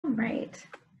right.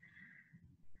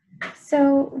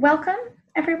 So welcome,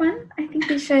 everyone. I think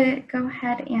we should go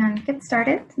ahead and get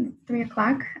started. It's 3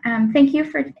 o'clock. Thank you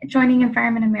for joining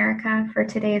Environment America for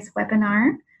today's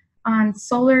webinar on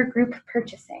solar group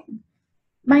purchasing.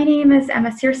 My name is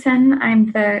Emma Searson.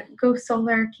 I'm the Go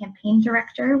Solar campaign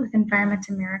director with Environment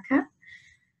America.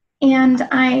 And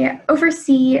I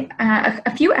oversee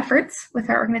a few efforts with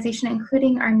our organization,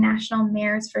 including our National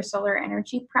Mayors for Solar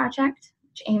Energy project,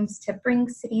 which aims to bring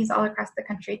cities all across the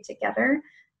country together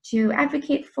to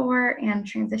advocate for and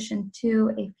transition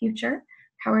to a future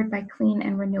powered by clean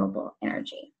and renewable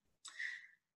energy.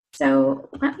 So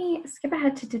let me skip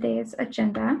ahead to today's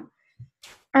agenda.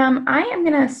 I am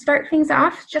going to start things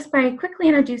off just by quickly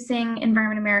introducing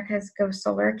Environment America's Go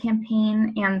Solar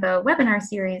campaign and the webinar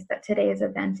series that today's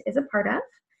event is a part of.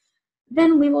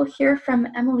 Then we will hear from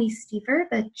Emily Stever,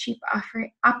 the Chief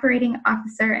Operating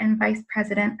Officer and Vice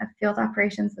President of Field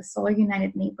Operations with Solar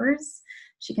United Neighbors.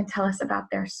 She can tell us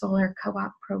about their solar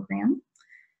co-op program.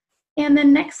 And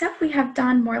then next up, we have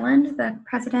Don Moreland, the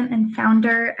President and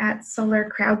Founder at Solar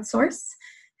Crowdsource,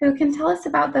 who can tell us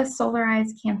about the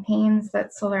Solarize campaigns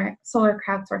that Solar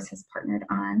Crowdsource has partnered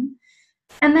on.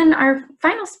 And then our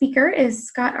final speaker is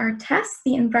Scott Artess,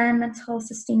 the Environmental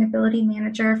Sustainability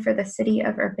Manager for the City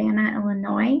of Urbana,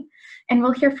 Illinois. And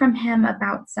we'll hear from him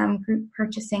about some group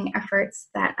purchasing efforts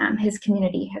that his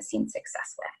community has seen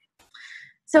success with.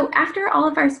 So after all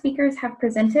of our speakers have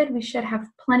presented, we should have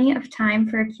plenty of time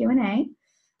for a Q&A.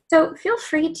 So feel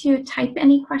free to type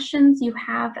any questions you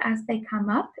have as they come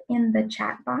up in the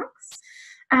chat box,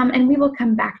 and we will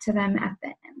come back to them at the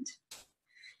end.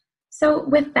 So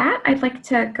with that, I'd like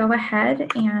to go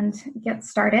ahead and get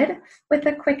started with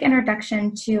a quick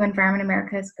introduction to Environment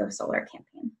America's Go Solar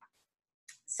campaign.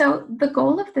 So the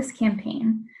goal of this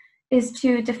campaign is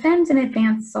to defend and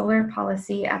advance solar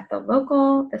policy at the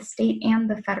local, the state, and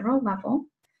the federal level.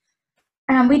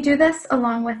 We do this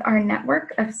along with our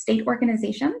network of state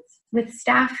organizations with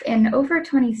staff in over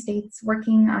 20 states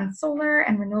working on solar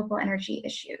and renewable energy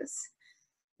issues.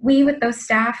 We, with those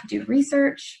staff, do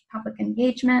research, public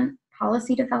engagement,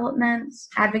 policy development,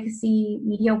 advocacy,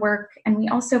 media work, and we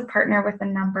also partner with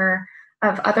a number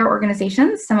of other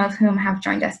organizations, some of whom have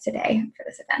joined us today for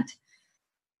this event.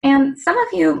 And some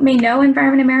of you may know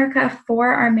Environment America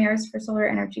for our Mayors for Solar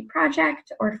Energy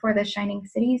project or for the Shining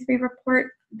Cities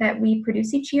report that we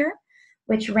produce each year,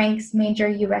 which ranks major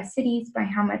US cities by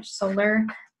how much solar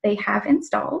they have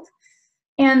installed.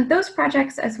 And those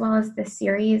projects, as well as this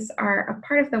series, are a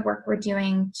part of the work we're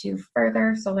doing to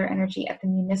further solar energy at the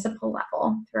municipal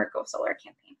level through our Go Solar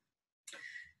campaign.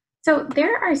 So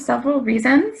there are several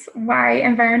reasons why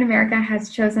Environment America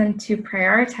has chosen to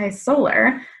prioritize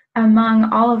solar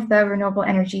among all of the renewable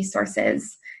energy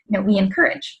sources we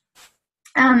encourage.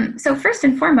 So first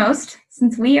and foremost,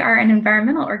 since we are an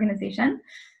environmental organization,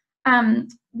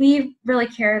 we really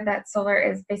care that solar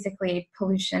is basically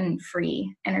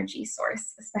pollution-free energy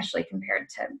source, especially compared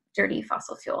to dirty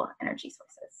fossil fuel energy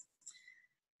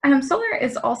sources. Solar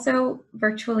is also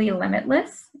virtually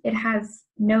limitless. It has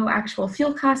no actual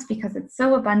fuel cost because it's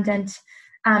so abundant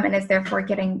and is therefore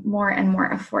getting more and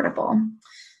more affordable.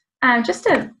 Just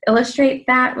to illustrate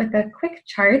that with a quick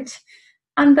chart,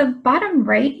 on the bottom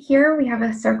right here, we have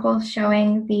a circle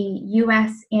showing the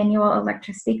US annual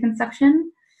electricity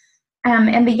consumption.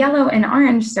 And the yellow and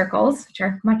orange circles, which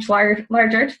are much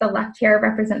larger to the left here,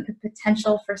 represent the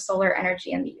potential for solar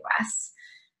energy in the US.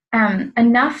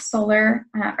 Enough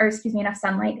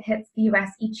sunlight hits the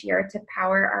US each year to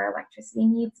power our electricity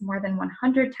needs more than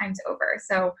 100 times over.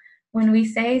 So when we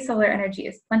say solar energy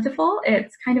is plentiful,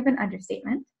 it's kind of an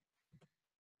understatement.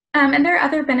 And there are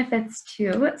other benefits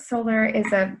too. Solar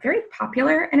is a very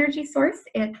popular energy source.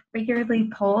 It regularly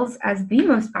polls as the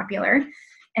most popular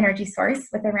energy source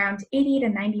with around 80 to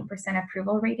 90%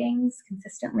 approval ratings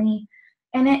consistently.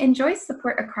 And it enjoys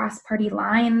support across party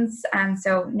lines.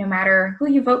 So no matter who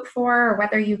you vote for or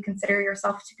whether you consider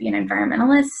yourself to be an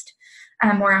environmentalist,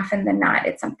 more often than not,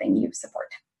 it's something you support.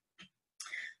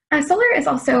 Solar is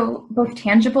also both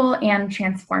tangible and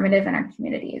transformative in our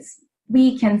communities.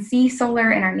 We can see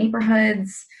solar in our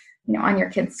neighborhoods, on your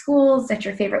kids' schools, at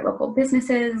your favorite local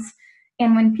businesses.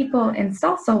 And when people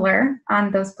install solar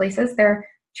on those places, they're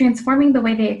transforming the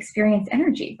way they experience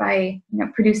energy by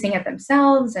producing it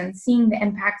themselves and seeing the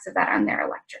impacts of that on their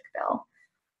electric bill.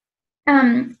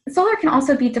 Solar can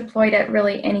also be deployed at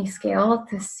really any scale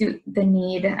to suit the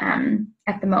need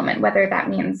at the moment, whether that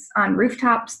means on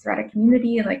rooftops throughout a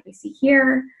community like we see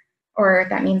here, or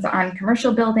that means on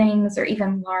commercial buildings or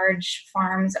even large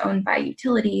farms owned by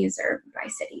utilities or by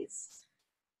cities.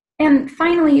 And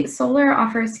finally, solar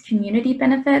offers community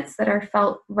benefits that are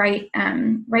felt right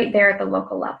there at the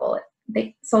local level.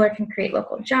 Solar can create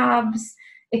local jobs.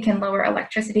 It can lower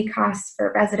electricity costs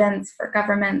for residents, for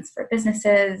governments, for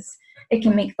businesses. It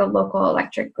can make the local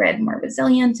electric grid more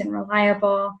resilient and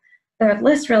reliable. The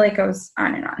list really goes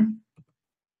on and on.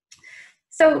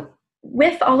 So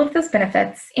with all of those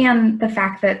benefits and the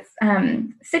fact that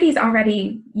cities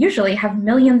already usually have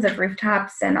millions of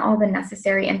rooftops and all the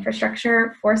necessary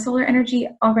infrastructure for solar energy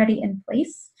already in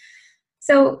place,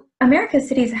 so America's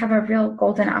cities have a real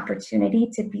golden opportunity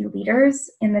to be leaders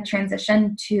in the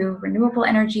transition to renewable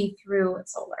energy through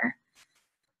solar.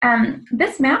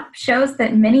 This map shows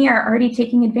that many are already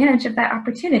taking advantage of that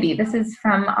opportunity. This is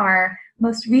from our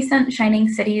most recent Shining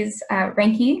Cities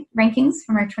rankings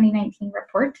from our 2019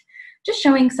 report, just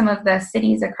showing some of the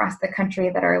cities across the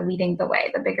country that are leading the way.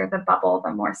 The bigger the bubble,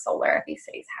 the more solar these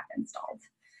cities have installed.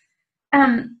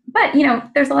 But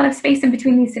there's a lot of space in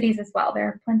between these cities as well. There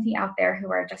are plenty out there who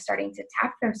are just starting to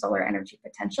tap their solar energy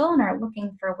potential and are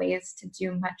looking for ways to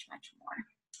do much, much more.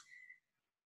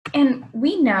 And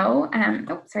we know,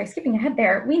 skipping ahead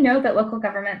there, we know that local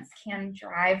governments can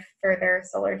drive further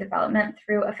solar development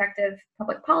through effective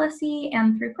public policy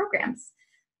and through programs.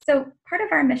 So part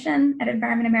of our mission at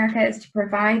Environment America is to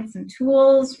provide some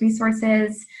tools,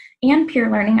 resources, and peer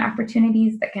learning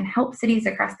opportunities that can help cities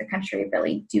across the country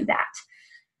really do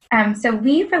that. So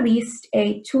we released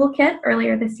a toolkit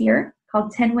earlier this year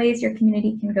called 10 Ways Your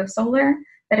Community Can Go Solar.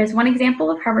 That is one example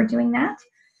of how we're doing that.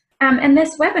 And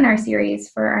this webinar series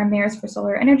for our Mayors for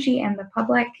Solar Energy and the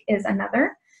public is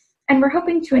another. And we're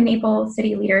hoping to enable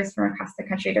city leaders from across the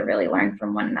country to really learn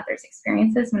from one another's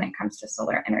experiences when it comes to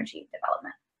solar energy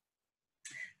development.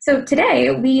 So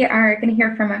today we are going to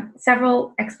hear from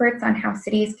several experts on how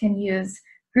cities can use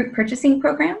group purchasing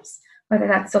programs, whether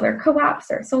that's solar co-ops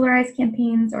or Solarize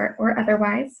campaigns or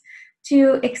otherwise,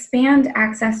 to expand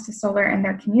access to solar in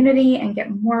their community and get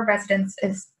more residents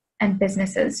and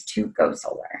businesses to go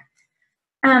solar.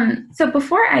 So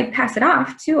before I pass it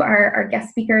off to our guest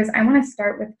speakers, I want to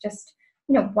start with just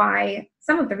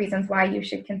some of the reasons why you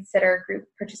should consider group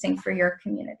purchasing for your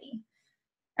community.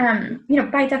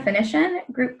 By definition,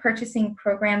 group purchasing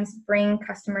programs bring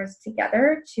customers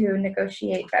together to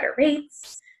negotiate better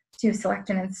rates, to select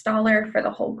an installer for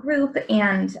the whole group,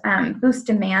 and boost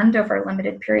demand over a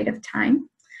limited period of time.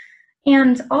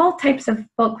 And all types of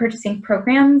bulk purchasing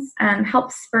programs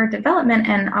help spur development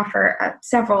and offer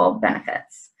several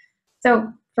benefits.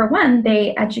 So for one,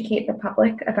 they educate the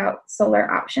public about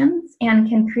solar options and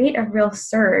can create a real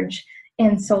surge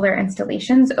in solar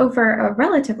installations over a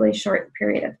relatively short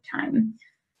period of time.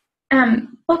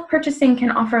 Bulk purchasing can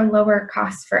offer lower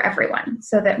costs for everyone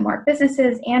so that more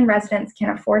businesses and residents can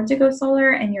afford to go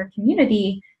solar and your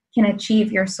community can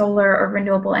achieve your solar or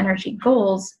renewable energy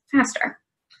goals faster.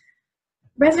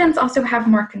 Residents also have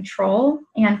more control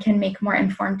and can make more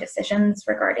informed decisions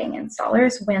regarding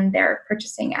installers when they're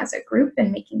purchasing as a group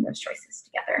and making those choices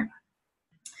together.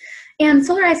 And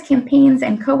Solarize campaigns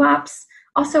and co-ops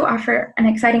also offer an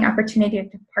exciting opportunity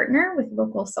to partner with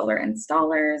local solar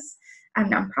installers,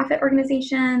 nonprofit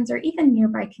organizations, or even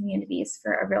nearby communities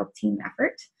for a real team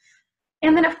effort.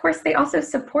 And then, of course, they also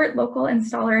support local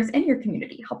installers in your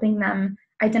community, helping them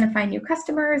identify new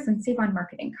customers and save on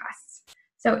marketing costs.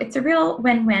 So it's a real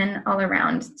win-win all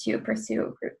around to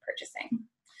pursue group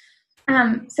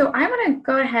purchasing. So I want to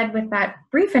go ahead with that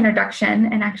brief introduction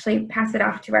and actually pass it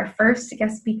off to our first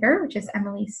guest speaker, which is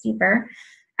Emily Stever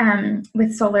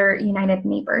with Solar United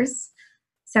Neighbors.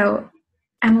 So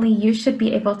Emily, you should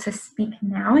be able to speak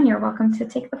now, and you're welcome to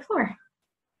take the floor.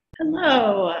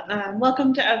 Hello,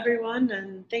 welcome to everyone,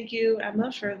 and thank you,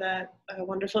 Emma, for that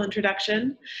wonderful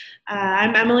introduction.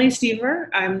 I'm Emily Stever.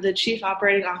 I'm the Chief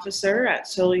Operating Officer at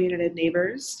Solar United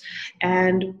Neighbors,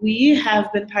 and we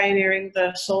have been pioneering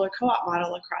the solar co-op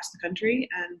model across the country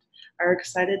and are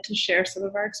excited to share some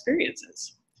of our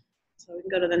experiences. So we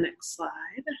can go to the next slide.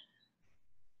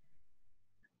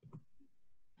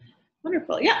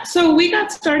 Wonderful. Yeah, so we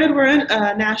got started. We're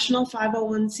a national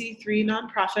 501c3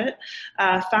 nonprofit,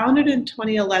 founded in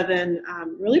 2011,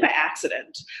 really by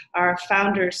accident. Our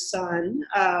founder's son,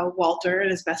 Walter, and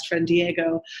his best friend,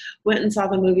 Diego, went and saw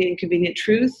the movie Inconvenient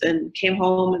Truth and came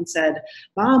home and said,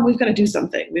 "Mom, we've got to do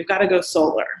something. We've got to go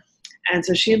solar." And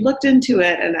so she had looked into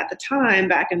it, and at the time,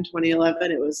 back in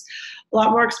 2011, it was a lot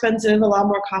more expensive, a lot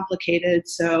more complicated.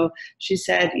 So she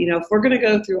said, if we're going to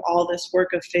go through all this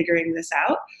work of figuring this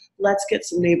out, let's get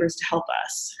some neighbors to help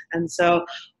us. And so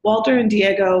Walter and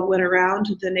Diego went around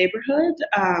the neighborhood.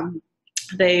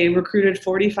 They recruited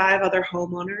 45 other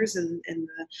homeowners in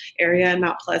the area in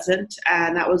Mount Pleasant,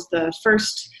 and that was the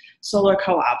first solar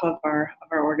co-op of our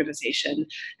organization.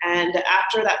 And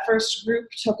after that first group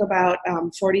took about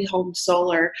 40 homes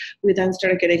solar, we then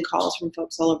started getting calls from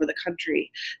folks all over the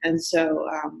country. And so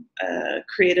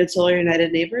created Solar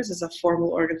United Neighbors as a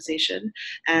formal organization.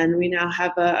 And we now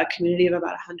have a community of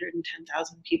about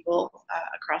 110,000 people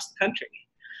across the country.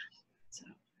 So,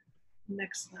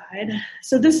 next slide.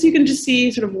 So this you can just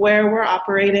see sort of where we're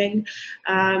operating.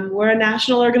 We're a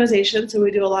national organization, so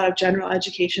we do a lot of general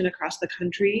education across the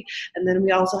country. And then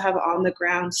we also have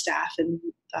on-the-ground staff in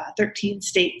 13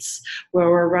 states where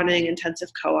we're running intensive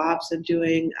co-ops and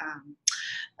doing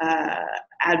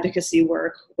advocacy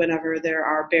work whenever there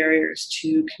are barriers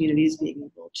to communities being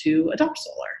able to adopt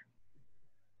solar.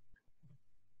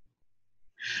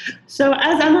 So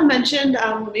as Emma mentioned,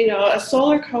 a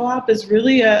solar co-op is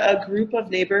really a group of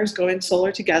neighbors going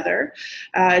solar together.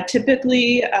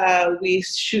 Typically, we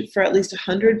shoot for at least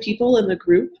 100 people in the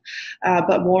group,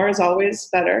 but more is always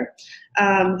better.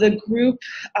 The group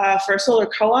for solar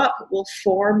co-op will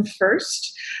form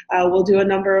first. We'll do a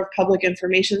number of public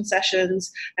information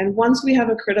sessions, and once we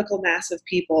have a critical mass of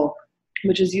people,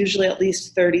 which is usually at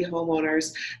least 30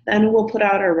 homeowners, then we'll put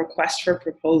out a request for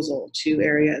proposal to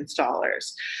area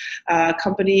installers. Any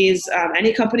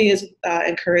company is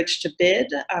encouraged to bid.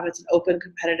 It's an open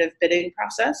competitive bidding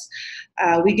process.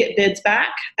 We get bids back,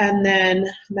 and then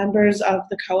members of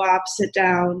the co-op sit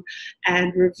down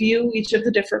and review each of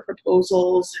the different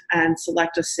proposals and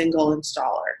select a single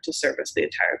installer to service the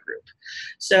entire group.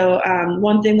 So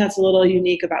one thing that's a little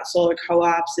unique about solar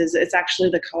co-ops is it's actually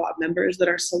the co-op members that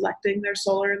are selecting their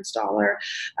solar installer.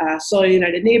 Solar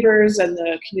United Neighbors and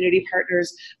the community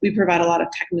partners, we provide a lot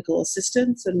of technical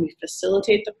assistance and we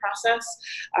facilitate the process,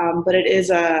 but it is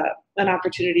an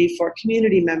opportunity for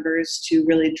community members to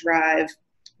really drive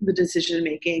the decision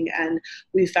making, and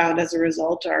we found as a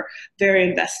result are very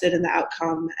invested in the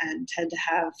outcome and tend to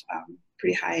have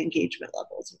pretty high engagement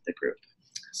levels with the group.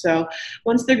 So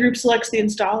once the group selects the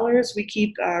installers, we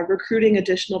keep recruiting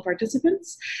additional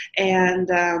participants, and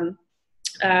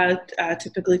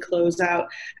typically close out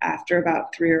after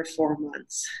about 3 or 4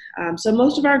 months. So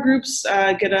most of our groups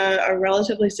get a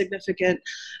relatively significant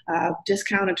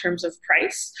discount in terms of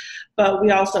price, but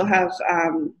we also have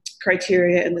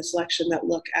criteria in the selection that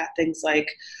look at things like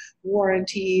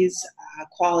warranties,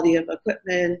 quality of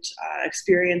equipment,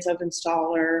 experience of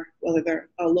installer, whether they're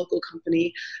a local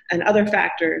company, and other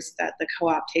factors that the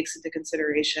co-op takes into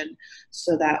consideration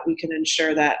so that we can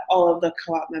ensure that all of the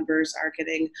co-op members are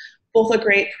getting both a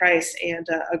great price and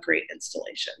a great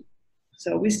installation.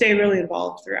 So we stay really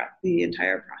involved throughout the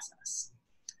entire process.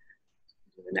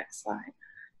 The next slide.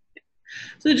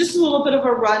 So just a little bit of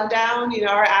a rundown.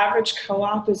 Our average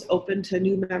co-op is open to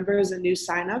new members and new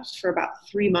signups for about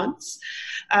 3 months.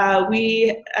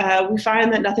 We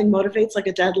find that nothing motivates like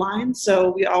a deadline, so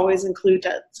we always include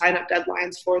sign-up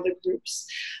deadlines for the groups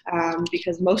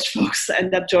because most folks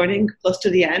end up joining close to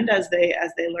the end as they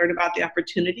learn about the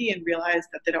opportunity and realize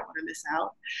that they don't want to miss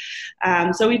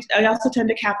out. So I also tend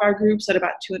to cap our groups at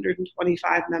about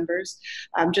 225 members,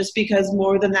 just because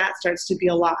more than that starts to be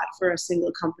a lot for a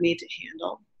single company to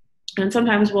handle. And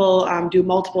sometimes we'll do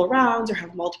multiple rounds or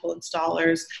have multiple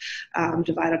installers,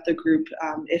 divide up the group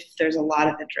if there's a lot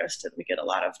of interest and we get a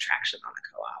lot of traction on a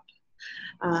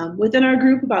co-op. Within our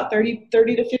group, about 30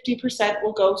 to 50%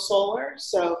 will go solar.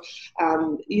 So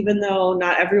even though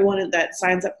not everyone that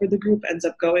signs up for the group ends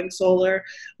up going solar,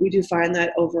 we do find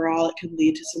that overall it can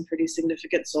lead to some pretty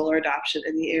significant solar adoption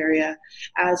in the area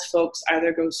as folks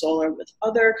either go solar with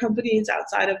other companies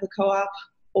outside of the co-op,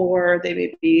 or they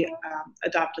maybe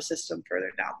adopt a system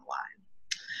further down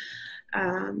the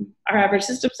line. Our average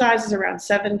system size is around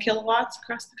 7 kilowatts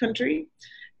across the country,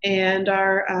 and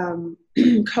our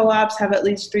co-ops have at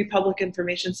least 3 public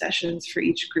information sessions for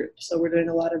each group. So we're doing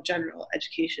a lot of general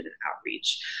education and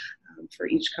outreach for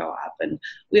each co-op. And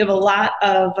we have a lot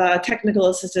of technical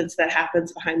assistance that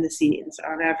happens behind the scenes.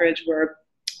 On average, we're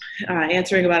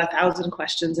answering about 1,000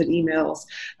 questions and emails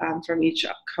from each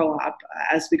co-op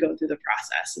as we go through the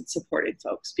process and supporting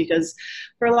folks, because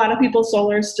for a lot of people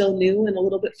solar is still new and a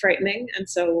little bit frightening, and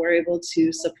so we're able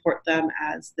to support them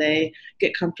as they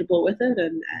get comfortable with it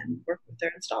and work with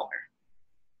their installer.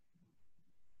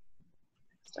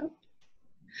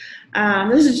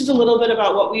 This is just a little bit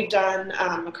about what we've done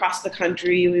across the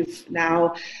country. We've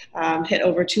now hit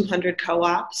over 200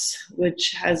 co-ops,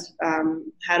 which has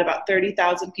had about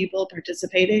 30,000 people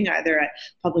participating either at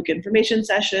public information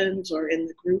sessions or in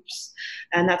the groups,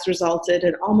 and that's resulted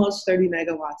in almost 30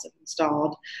 megawatts of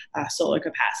installed solar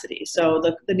capacity. So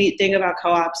the neat thing about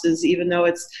co-ops is even though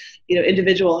it's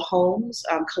individual homes,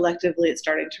 collectively it's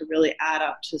starting to really add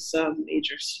up to some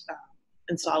major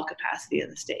installed capacity in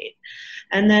the state.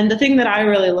 And then the thing that I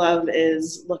really love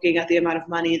is looking at the amount of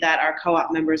money that our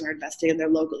co-op members are investing in their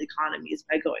local economies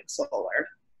by going solar.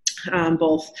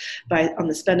 Both on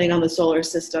the spending on the solar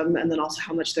system, and then also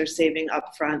how much they're saving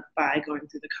upfront by going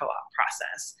through the co-op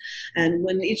process. And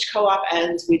when each co-op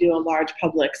ends, we do a large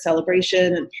public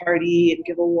celebration and party and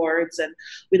give awards, and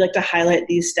we like to highlight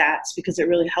these stats because it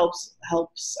really helps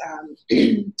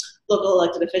local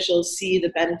elected officials see the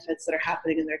benefits that are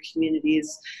happening in their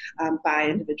communities by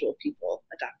individual people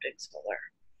adopting solar.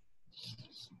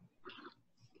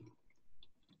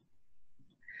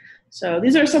 So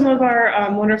these are some of our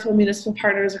wonderful municipal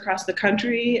partners across the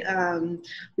country.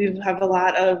 We have a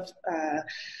lot of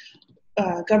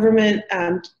government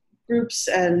groups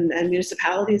and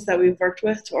municipalities that we've worked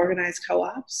with to organize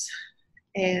co-ops.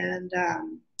 And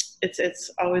it's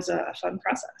always a fun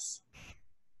process.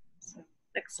 So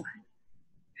next slide.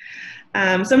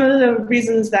 Some of the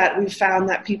reasons that we found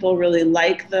that people really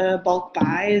like the bulk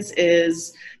buys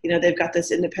is, they've got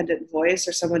this independent voice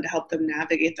or someone to help them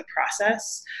navigate the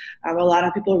process. A lot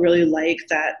of people really like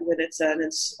that when it's a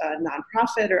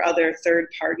nonprofit or other third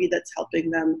party that's helping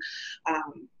them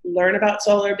learn about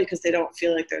solar, because they don't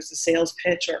feel like there's a sales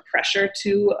pitch or pressure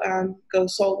to go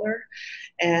solar.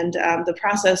 And the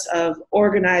process of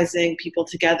organizing people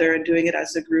together and doing it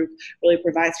as a group really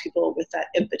provides people with that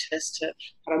impetus to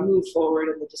kind of move forward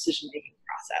in the decision-making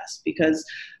process, because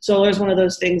solar is one of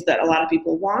those things that a lot of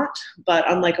people want, but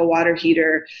unlike a water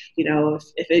heater,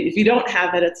 if you don't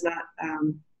have it, it's not,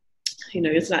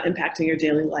 it's not impacting your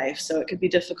daily life. So it can be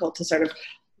difficult to sort of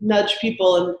nudge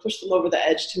people and push them over the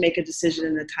edge to make a decision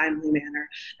in a timely manner,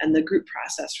 and the group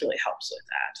process really helps with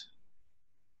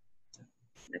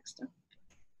that. Next up.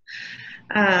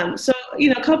 So,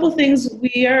 a couple things.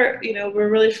 We're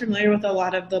really familiar with a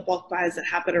lot of the bulk buys that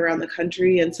happen around the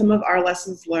country, and some of our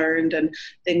lessons learned and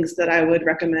things that I would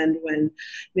recommend when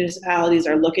municipalities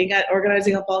are looking at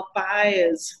organizing a bulk buy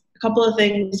is a couple of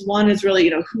things. One is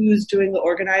really, who's doing the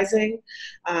organizing.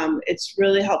 It's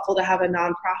really helpful to have a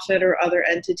nonprofit or other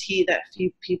entity that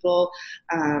people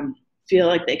feel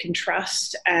like they can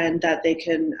trust and that they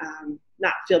can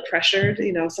not feel pressured.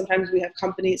 Sometimes we have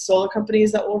solar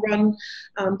companies that will run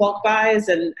bulk buys,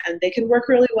 and they can work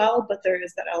really well, but there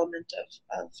is that element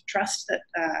of trust that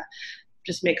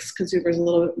just makes consumers a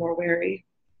little bit more wary.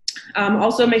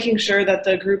 Also making sure that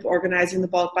the group organizing the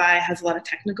bulk buy has a lot of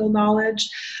technical knowledge.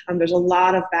 There's a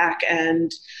lot of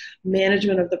back-end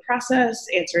management of the process,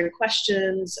 answering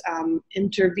questions,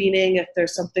 intervening if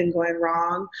there's something going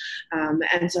wrong.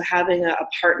 And so having a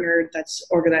partner that's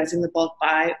organizing the bulk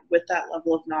buy with that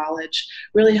level of knowledge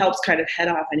really helps kind of head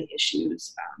off any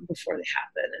issues before they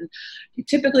happen. And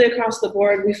typically across the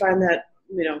board, we find that,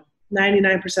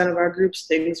 99% of our groups,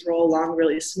 things roll along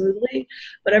really smoothly,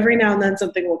 but every now and then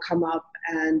something will come up,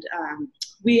 and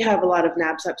we have a lot of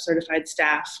NABCEP certified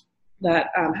staff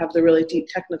that have the really deep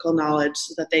technical knowledge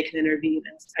so that they can intervene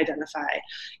and identify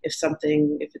if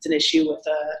it's an issue with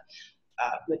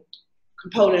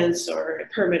components or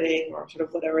permitting or sort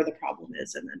of whatever the problem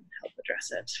is, and then help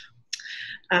address it.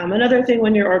 Another thing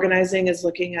when you're organizing is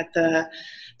looking at the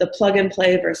plug and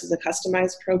play versus a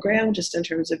customized program, just in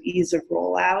terms of ease of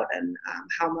rollout and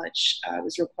how much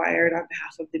is required on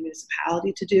behalf of the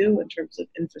municipality to do in terms of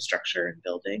infrastructure and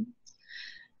building.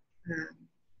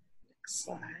 Next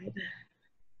slide.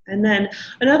 And then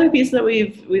another piece that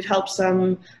we've helped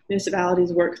some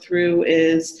municipalities work through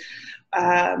is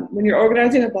when you're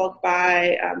organizing a bulk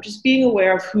buy, just being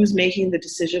aware of who's making the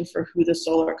decision for who the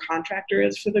solar contractor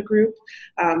is for the group.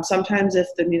 Sometimes if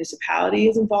the municipality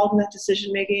is involved in that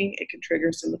decision making, it can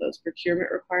trigger some of those procurement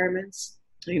requirements,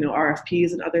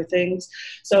 RFPs and other things.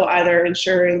 So either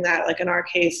ensuring that, like in our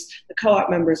case, the co-op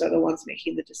members are the ones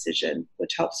making the decision,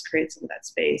 which helps create some of that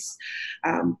space.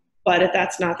 But if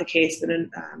that's not the case, then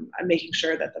I'm making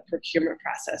sure that the procurement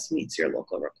process meets your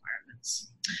local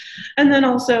requirements. And then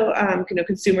also,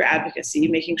 consumer advocacy,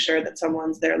 making sure that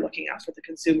someone's there looking out for the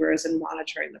consumers and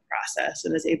monitoring the process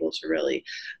and is able to really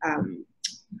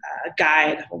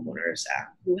guide homeowners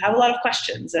who have a lot of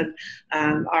questions and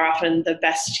are often the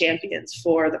best champions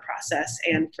for the process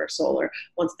and for solar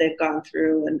once they've gone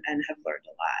through and have learned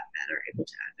a lot and are able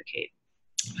to advocate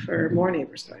for more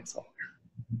neighbors going solar.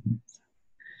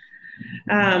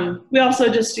 We also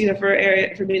just,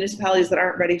 for municipalities that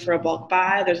aren't ready for a bulk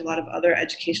buy, there's a lot of other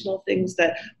educational things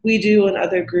that we do and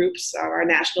other groups. Our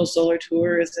National Solar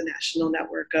Tour is a national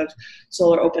network of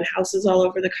solar open houses all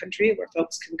over the country where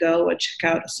folks can go and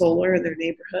check out solar in their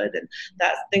neighborhood. And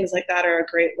things like that are a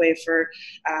great way for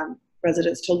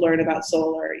residents to learn about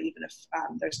solar, even if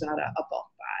there's not a bulk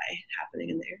buy happening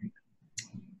in the area.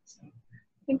 So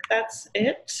I think that's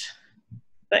it.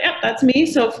 But yeah, that's me.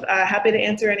 So happy to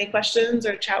answer any questions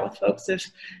or chat with folks if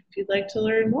you'd like to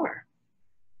learn more.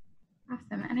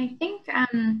 Awesome. And I think I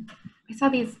saw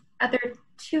these other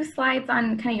 2 slides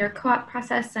on kind of your co-op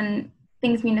process and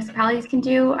things municipalities can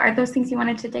do. Are those things you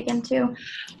wanted to dig into?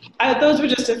 Those were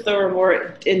just if there were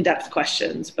more in-depth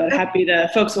questions, but happy to,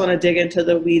 folks want to dig into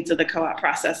the weeds of the co-op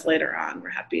process later on. We're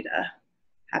happy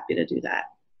to do that.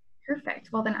 Perfect.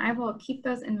 Well, then I will keep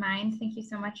those in mind. Thank you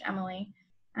so much, Emily.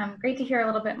 Great to hear a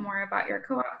little bit more about your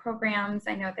co-op programs.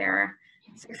 I know they're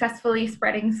successfully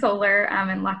spreading solar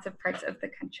in lots of parts of the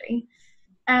country.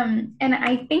 And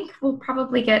I think we'll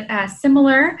probably get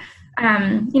similar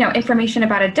information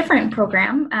about a different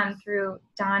program through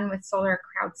Don with Solar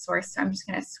Crowdsource. So I'm just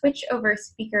going to switch over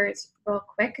speakers real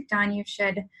quick. Don, you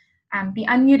should be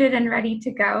unmuted and ready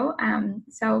to go.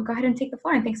 So go ahead and take the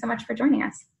floor, and thanks so much for joining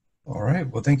us. All right,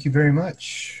 well, thank you very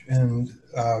much, and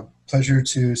pleasure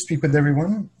to speak with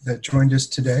everyone that joined us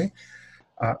today.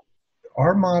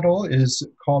 Our model is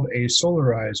called a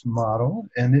Solarize model,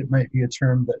 and it might be a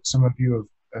term that some of you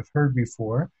have heard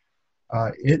before.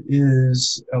 It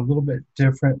is a little bit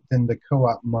different than the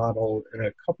co-op model in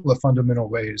a couple of fundamental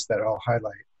ways that I'll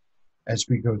highlight as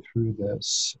we go through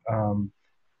this.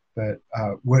 But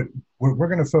what we're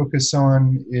going to focus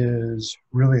on is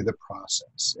really the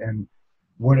process and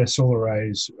what a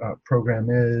Solarize program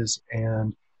is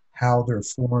and how they're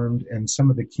formed and some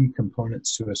of the key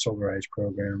components to a Solarize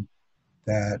program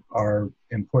that are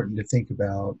important to think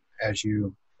about as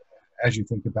you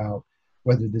think about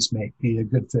whether this may be a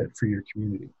good fit for your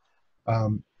community.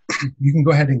 You can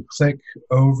go ahead and click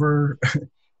over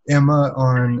Emma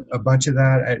on a bunch of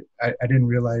that. I didn't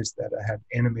realize that I had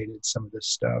animated some of this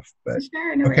stuff, but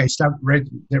sure, no okay, stop right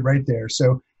there.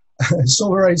 So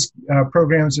Solarize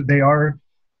programs, they are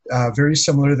very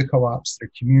similar to the co-ops.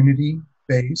 They're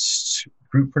community-based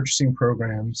group purchasing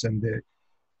programs, and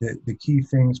the key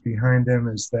things behind them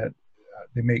is that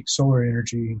they make solar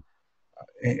energy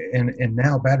and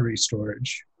now battery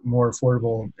storage more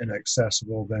affordable and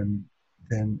accessible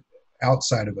than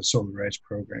outside of a Solarize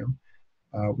program.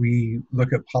 We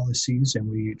look at policies and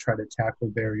we try to tackle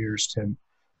barriers to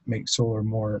make solar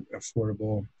more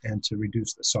affordable and to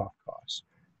reduce the soft costs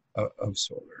of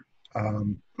solar.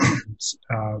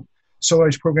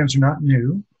 Solarize programs are not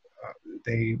new.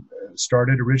 They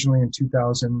started originally in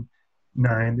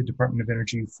 2009. The Department of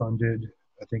Energy funded,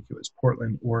 I think it was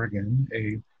Portland, Oregon,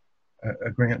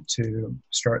 a grant to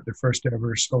start the first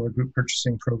ever solar group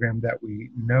purchasing program that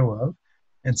we know of.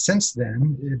 And since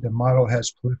then, the model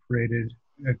has proliferated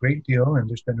a great deal, and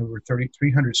there's been over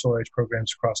 300 Solarize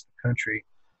programs across the country.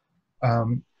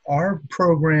 Our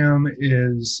program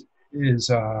it's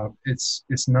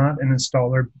not an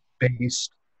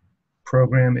installer-based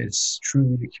program. It's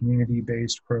truly a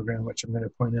community-based program, which I'm going to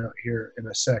point out here in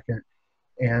a second.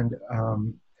 And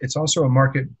it's also a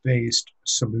market-based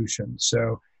solution.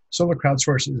 So Solar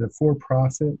Crowdsource is a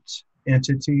for-profit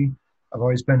entity. I've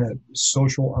always been a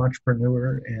social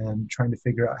entrepreneur and trying to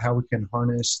figure out how we can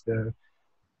harness the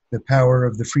power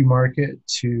of the free market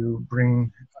to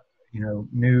bring,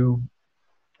 new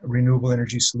renewable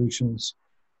energy solutions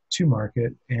to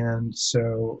market. And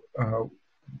so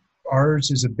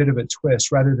ours is a bit of a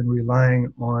twist. Rather than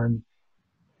relying on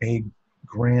a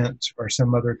grant or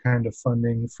some other kind of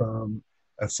funding from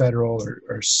a federal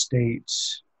or state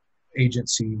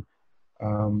agency,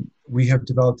 we have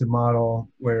developed a model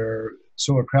where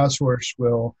Solar Crowdsource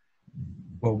will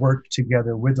work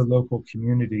together with the local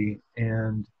community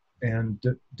and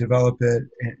develop it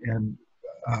and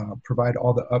provide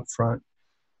all the upfront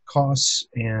costs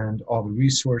and all the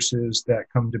resources that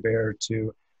come to bear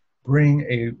to bring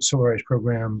a Solarize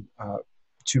program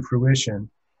to fruition.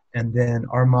 And then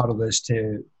our model is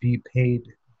to be paid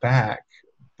back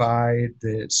by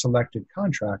the selected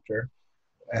contractor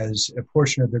as a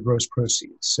portion of the gross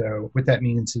proceeds. So what that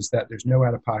means is that there's no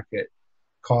out-of-pocket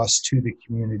cost to the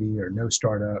community or no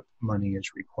startup money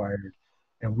is required.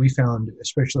 And we found,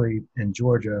 especially in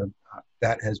Georgia,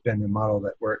 that has been the model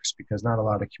that works because not a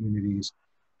lot of communities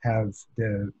have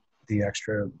the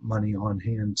extra money on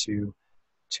hand to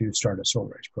start a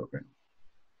Solarize program.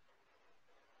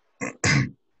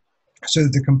 So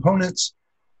the components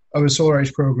of a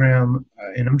Solarize program,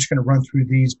 and I'm just going to run through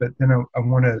these, but then I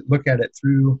want to look at it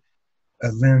through a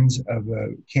lens of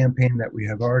a campaign that we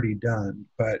have already done.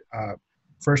 But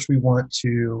first, we want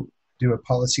to do a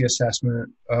policy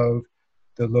assessment of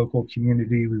the local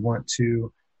community. We want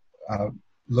to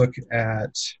look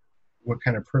at what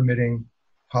kind of permitting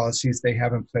policies they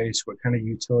have in place, what kind of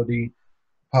utility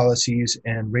policies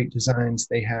and rate designs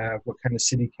they have, what kind of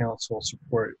city council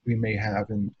support we may have,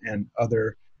 and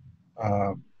other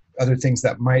other things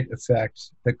that might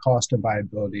affect the cost and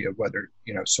viability of whether,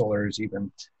 solar is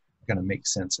even going to make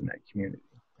sense in that community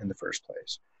in the first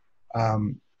place.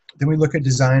 Then we look at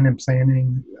design and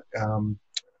planning.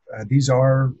 These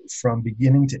are from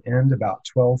beginning to end about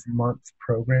 12-month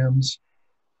programs.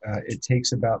 It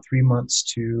takes about 3 months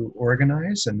to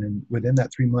organize, and then within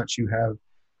that 3 months you have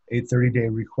a 30-day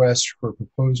request for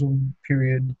proposal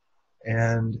period,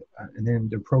 and then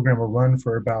the program will run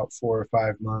for about 4 or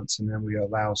 5 months, and then we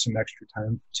allow some extra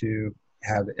time to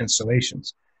have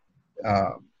installations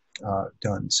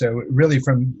done. So really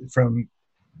from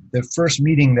the first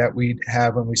meeting that we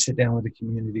have when we sit down with the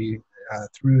community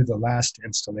through the last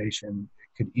installation,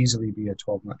 it could easily be a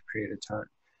 12-month period of time.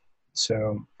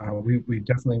 So we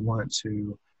definitely want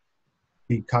to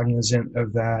be cognizant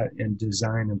of that and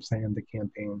design and plan the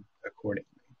campaign accordingly.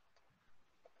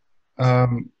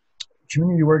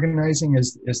 Community organizing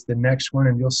is the next one,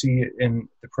 and you'll see in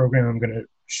the program I'm going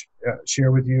to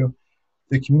share with you.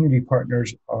 The community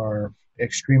partners are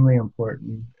extremely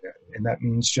important, and that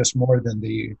means just more than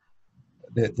the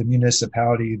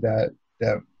municipality that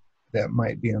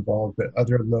might be involved, but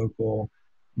other local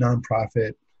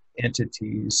nonprofit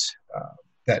entities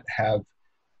that have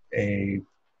a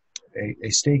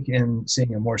stake in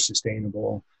seeing a more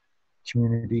sustainable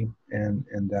community and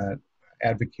that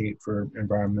advocate for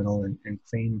environmental and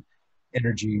clean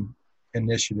energy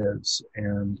initiatives.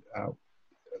 And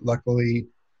luckily,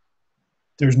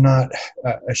 there's not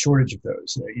a shortage of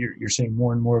those. You're seeing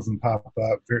more and more of them pop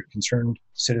up. Very concerned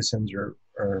citizens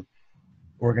are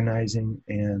organizing,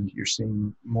 and you're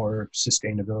seeing more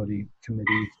sustainability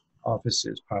committee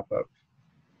offices pop up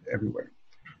everywhere.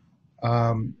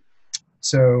 And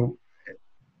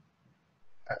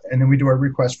then we do our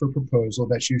request for proposal.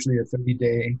 That's usually a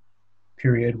 30-day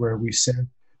period where we send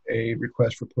a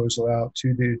request for proposal out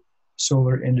to the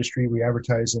solar industry. We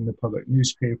advertise in the public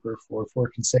newspaper for 4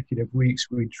 consecutive weeks.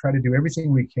 We try to do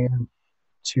everything we can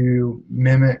to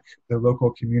mimic the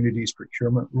local community's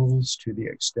procurement rules to the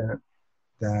extent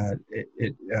that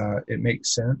it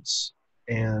makes sense.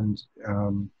 And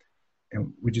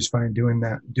we just find doing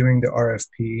the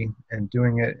RFP and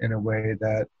doing it in a way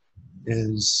that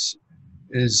is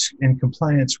in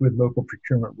compliance with local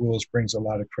procurement rules brings a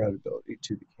lot of credibility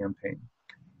to the campaign.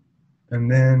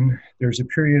 And then there's a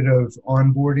period of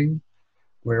onboarding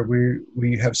where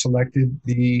we have selected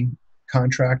the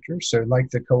contractors. So like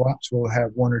the co-ops, we'll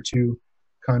have 1 or 2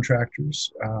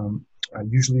 contractors,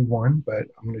 usually 1, but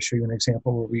I'm going to show you an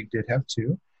example where we did have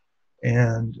 2.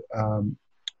 And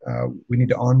we need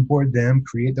to onboard them,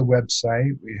 create the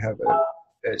website. We have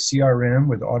a CRM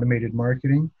with automated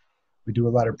marketing. We do a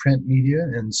lot of print media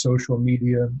and social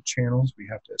media channels. We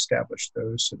have to establish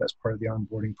those, so that's part of the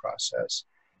onboarding process.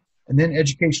 And then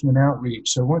education and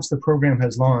outreach. So once the program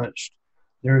has launched,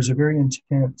 there is a very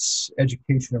intense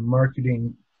education and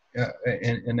marketing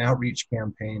and outreach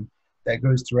campaign that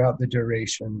goes throughout the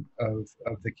duration of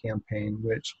the campaign,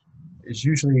 which is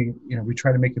usually, we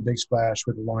try to make a big splash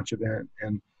with the launch event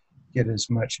and get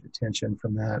as much attention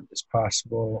from that as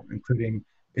possible, including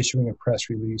issuing a press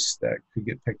release that could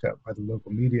get picked up by the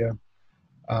local media.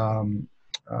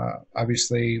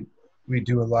 Obviously, we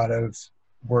do a lot of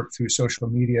work through social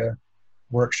media,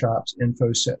 workshops,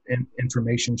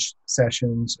 information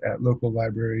sessions at local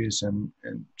libraries and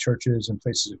churches and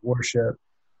places of worship.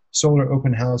 Solar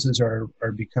open houses are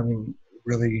becoming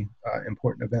really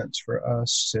important events for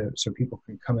us, so people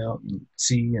can come out and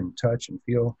see and touch and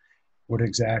feel what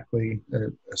exactly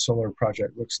a solar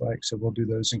project looks like. So we'll do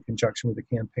those in conjunction with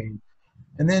the campaign.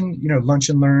 And then, lunch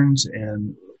and learns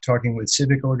and talking with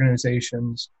civic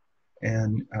organizations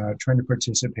and trying to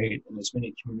participate in as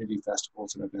many community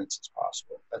festivals and events as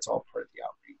possible. That's all part of the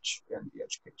outreach and the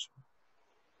education.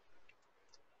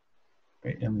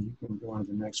 Right, Emma, you can go on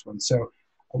to the next one. So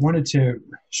I wanted to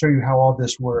show you how all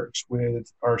this works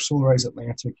with our Solarize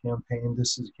Atlanta campaign.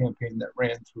 This is a campaign that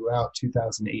ran throughout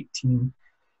 2018.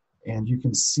 And you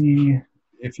can see,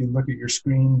 if you look at your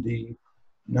screen, the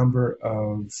number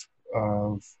of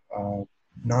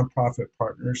nonprofit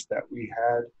partners that we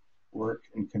had work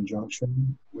in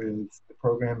conjunction with the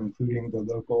program, including the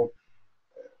local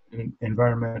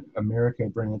Environment America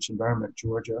branch, Environment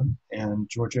Georgia, and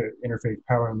Georgia Interfaith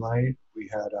Power and Light. We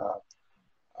had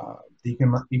the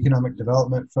Economic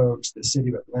Development folks, the City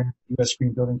of Atlanta, U.S.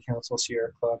 Green Building Council,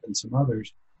 Sierra Club, and some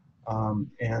others.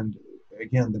 And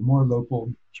again, the more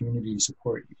local community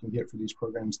support you can get for these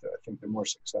programs, I think the more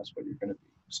successful you're going to be.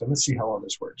 So let's see how all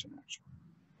this works in action.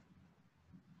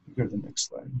 Go to the next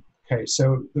slide. Okay,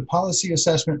 so the policy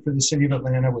assessment for the City of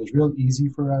Atlanta was real easy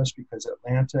for us because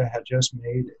Atlanta had just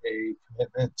made a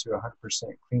commitment to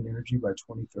 100% clean energy by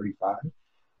 2035.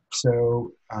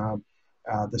 So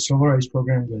the Solarize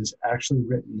program was actually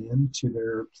written into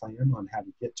their plan on how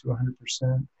to get to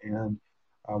 100%, and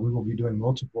we will be doing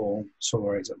multiple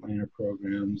Solarize Atlanta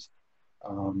programs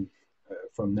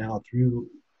from now through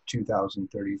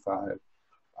 2035.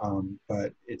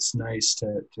 But it's nice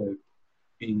to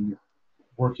be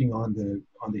working on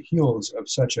the heels of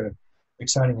such a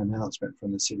exciting announcement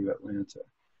from the City of Atlanta.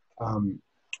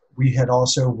 We had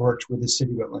also worked with the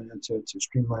City of Atlanta to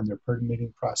streamline their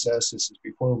permitting process. This is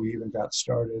before we even got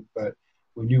started, but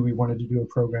we knew we wanted to do a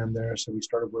program there, so we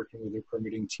started working with their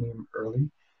permitting team early,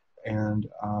 and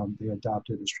they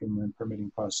adopted a streamlined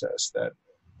permitting process that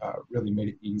really made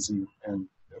it easy and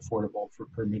affordable for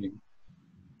permitting,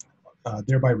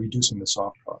 thereby reducing the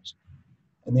soft costs.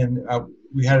 And then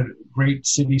we had great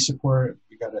city support.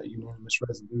 We got a unanimous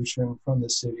resolution from the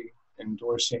city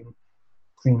endorsing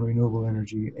clean renewable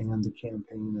energy and the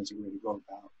campaign as a way to go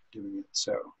about doing it.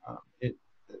 So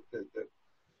the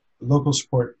local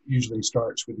support usually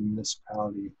starts with the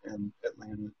municipality, and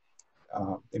Atlanta,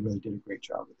 they really did a great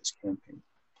job with this campaign.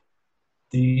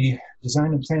 The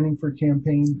design and planning for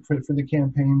the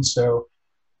campaign. So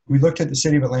we looked at the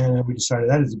City of Atlanta and we decided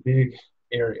that is a big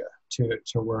area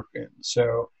to work in.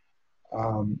 So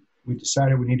we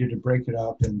decided we needed to break it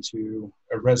up into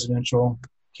a residential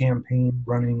campaign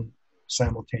running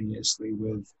simultaneously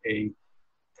with a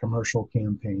commercial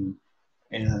campaign,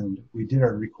 and we did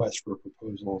our request for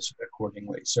proposals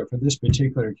accordingly. So for this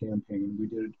particular campaign, we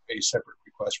did a separate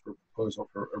request for proposal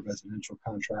for a residential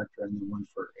contractor and then one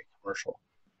for a commercial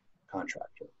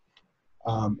contractor.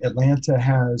 Atlanta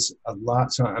has a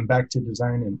lot, so I'm back to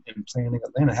design and planning.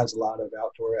 Atlanta has a lot of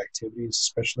outdoor activities,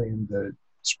 especially in the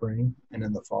spring and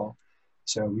in the fall.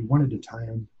 So we wanted to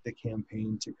time the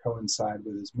campaign to coincide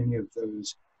with as many of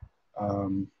those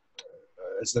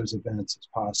events as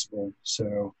possible.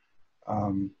 So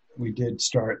we did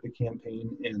start the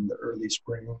campaign in the early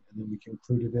spring, and then we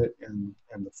concluded it in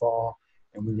the fall,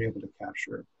 and we were able to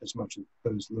capture as much of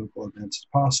those local events as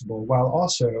possible, while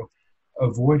also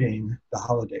avoiding the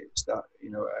holidays.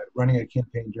 Running a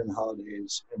campaign during the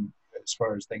holidays, and as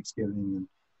far as Thanksgiving and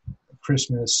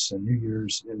Christmas and New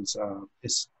Year's,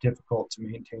 is difficult to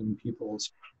maintain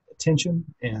people's attention,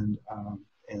 and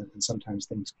sometimes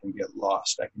things can get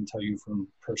lost. I can tell you from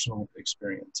personal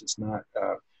experience, it's not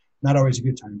always a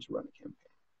good time to run a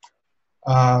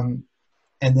campaign.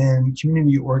 And then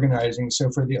community organizing.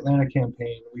 So for the Atlanta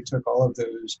campaign, we took all of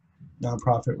those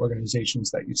nonprofit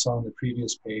organizations that you saw on the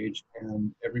previous page,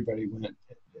 and everybody went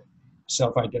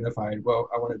self-identified. Well,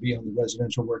 I want to be on the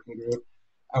residential working group,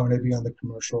 I want to be on the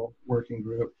commercial working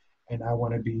group, and I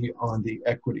want to be on the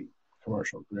equity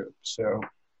commercial group. So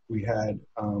we had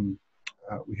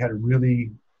a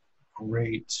really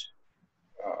great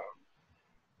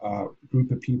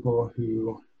group of people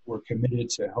who were committed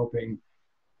to helping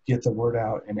get the word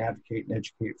out and advocate and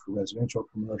educate for residential,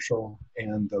 commercial,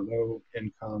 and the low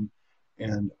income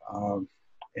and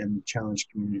challenged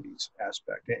communities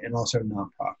aspect, and also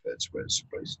nonprofits was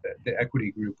the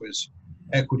equity group was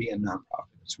equity and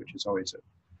nonprofits, which is always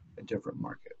a different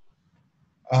market.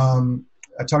 I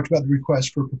talked about the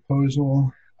request for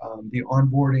proposal, the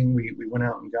onboarding. We went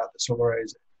out and got the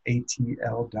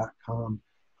solarizeatl.com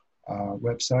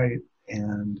website,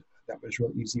 and that was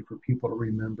real easy for people to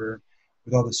remember.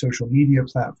 With all the social media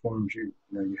platforms, you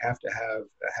have to have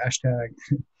a hashtag,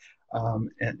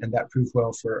 and that proved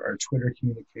well for our Twitter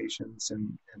communications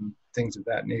and things of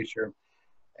that nature.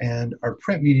 And our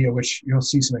print media, which you'll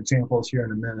see some examples here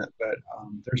in a minute, but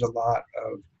there's a lot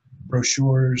of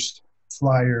brochures,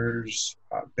 flyers,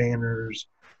 banners,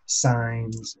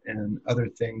 signs, and other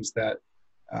things that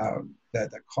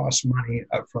cost money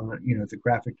up front. The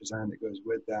graphic design that goes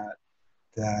with that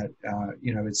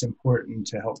it's important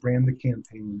to help brand the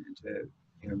campaign and to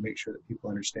make sure that people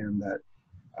understand that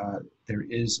there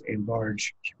is a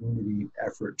large community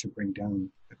effort to bring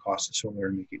down the cost of solar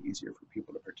and make it easier for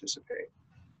people to participate.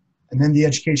 And then the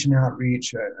education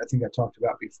outreach, I think I talked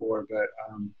about before, but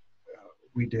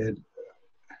we did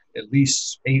at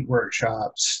least 8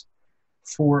 workshops,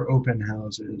 4 open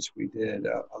houses. We did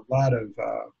a lot of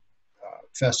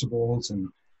festivals and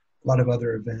a lot of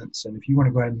other events. And if you want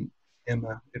to go ahead and,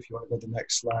 Emma, if you want to go to the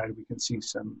next slide, we can see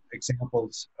some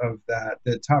examples of that.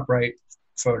 The top right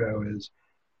photo that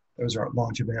was our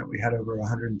launch event. We had over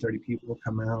 130 people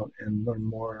come out and learn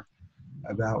more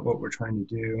about what we're trying to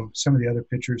do. Some of the other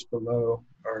pictures below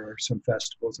are some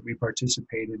festivals that we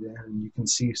participated in, and you can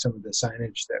see some of the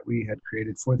signage that we had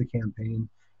created for the campaign,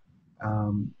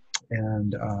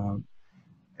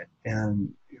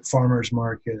 and farmers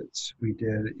markets. We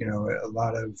did, a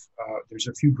lot of, there's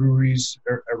a few breweries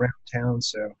around town,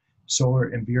 so solar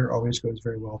and beer always goes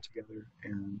very well together,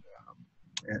 and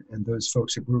those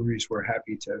folks at breweries were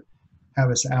happy to have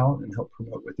us out and help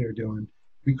promote what they're doing.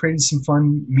 We created some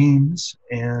fun memes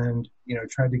and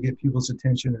tried to get people's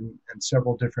attention in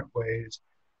several different ways.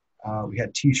 We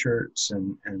had T-shirts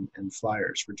and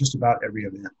flyers for just about every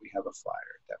event. We have a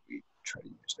flyer that we try to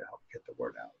use to help get the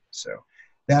word out. So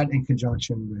that, in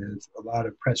conjunction with a lot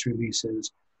of press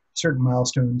releases, certain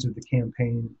milestones of the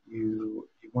campaign, you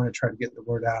want to try to get the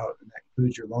word out, and that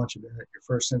includes your launch event, your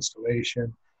first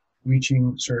installation,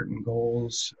 reaching certain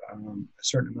goals, a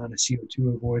certain amount of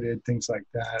CO2 avoided, things like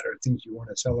that, or things you want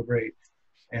to celebrate.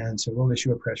 And so we'll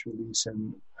issue a press release,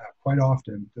 and quite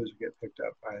often those get picked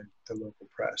up by the local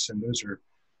press. And those are,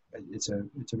 it's a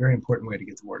very important way to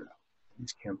get the word out,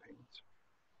 these campaigns.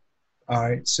 All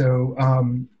right, so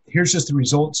here's just the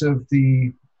results of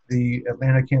the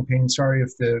Atlanta campaign. Sorry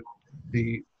if the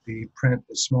print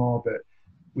is small, but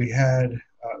we had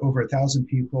over 1,000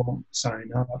 people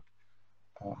sign up,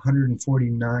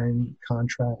 149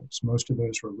 contracts. Most of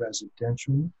those were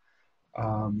residential.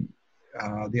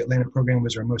 The Atlanta program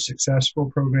was our most successful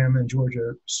program in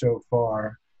Georgia so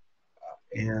far,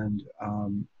 and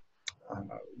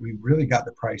we really got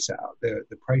the price out.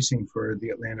 The pricing for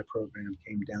the Atlanta program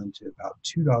came down to about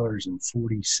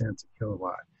 $2.40 a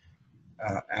kilowatt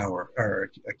hour,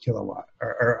 or a kilowatt,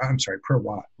 or I'm sorry, per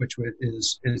watt, which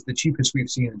is the cheapest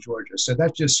we've seen in Georgia. So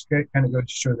that just kind of goes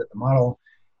to show that the model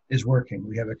is working.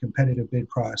 We have a competitive bid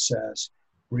process.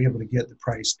 We're able to get the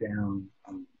price down.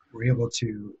 We're able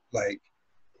to, like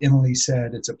Emily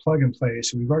said, it's a plug and play.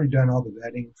 So we've already done all the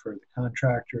vetting for the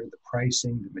contractor, the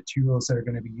pricing, the materials that are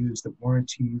going to be used, the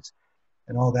warranties,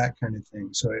 and all that kind of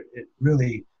thing. So it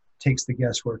really takes the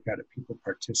guesswork out of people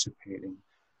participating.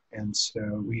 And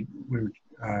so we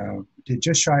did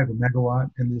just shy of a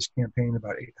megawatt in this campaign,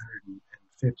 about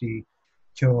 850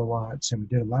 kilowatts, and we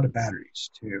did a lot of batteries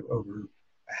too, over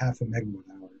a half a megawatt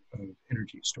hour of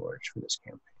energy storage for this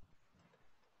campaign.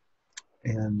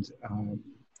 And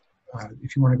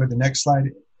if you want to go to the next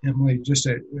slide, Emily,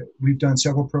 we've done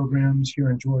several programs here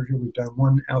in Georgia. We've done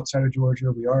one outside of Georgia.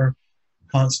 We are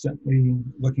constantly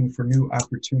looking for new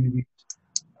opportunities.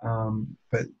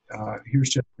 But here's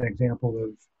just an example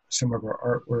of some of our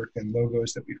artwork and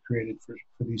logos that we've created for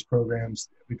these programs.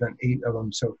 We've done 8 of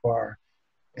them so far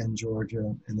in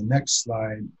Georgia. In the next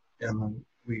slide,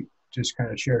 we just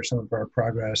kind of share some of our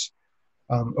progress.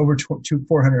 Over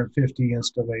 450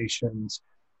 installations,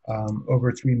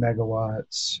 over 3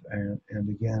 megawatts, and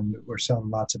again, we're selling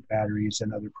lots of batteries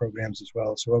and other programs as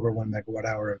well, so over 1 megawatt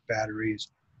hour of batteries.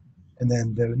 And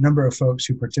then the number of folks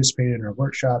who participated in our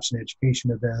workshops and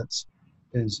education events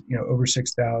is over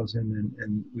 6,000,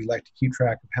 and we like to keep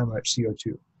track of how much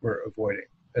CO2 we're avoiding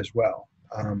as well.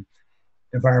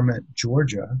 Environment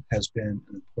Georgia has been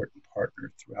an important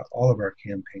partner throughout all of our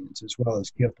campaigns, as well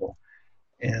as GIPL.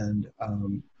 And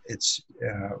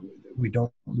we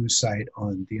don't lose sight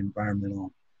on the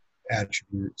environmental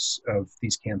attributes of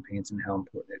these campaigns and how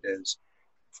important it is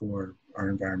for our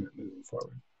environment moving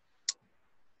forward.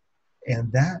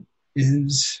 And that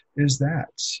is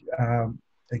that.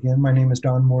 Again, my name is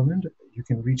Don Moreland. You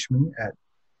can reach me at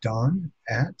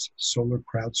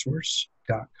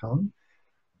don@solarcrowdsource.com,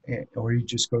 or you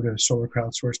just go to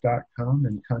solarcrowdsource.com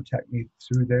and contact me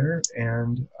through there.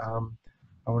 And I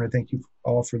want to thank you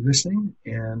all for listening,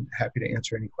 and happy to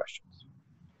answer any questions.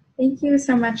 Thank you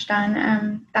so much,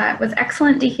 Don. That was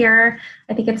excellent to hear.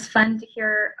 I think it's fun to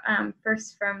hear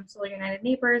first from Solar United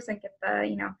Neighbors and get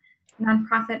the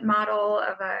nonprofit model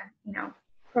of a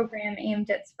program aimed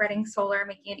at spreading solar,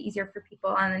 making it easier for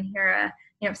people, and then hear a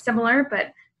similar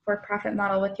but for-profit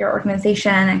model with your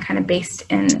organization and kind of based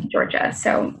in Georgia.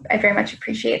 So I very much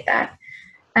appreciate that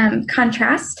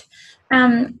contrast.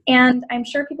 And I'm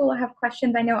sure people will have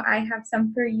questions. I know I have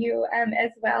some for you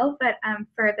as well, but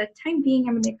for the time being,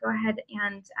 I'm going to go ahead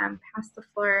and pass the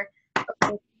floor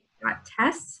over to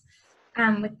Tess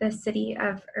with the city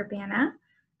of Urbana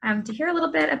to hear a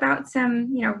little bit about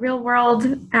some real-world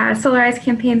Solarize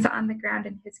campaigns on the ground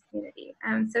in his community.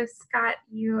 So Scott,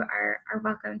 you are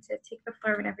welcome to take the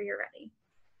floor whenever you're ready.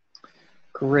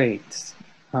 Great.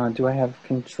 Do I have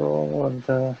control of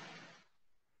the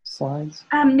slides?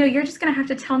 No, you're just going to have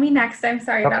to tell me next. I'm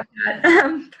sorry about that,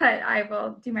 but I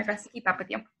will do my best to keep up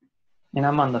with you. And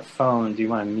I'm on the phone. Do you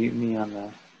want to mute me on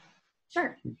the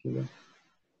computer?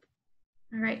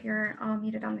 All right, you're all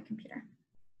muted on the computer.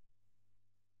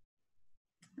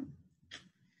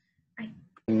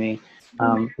 Me.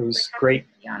 It was great.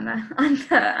 On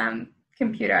the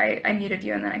computer, I muted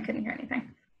you and then I couldn't hear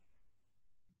anything.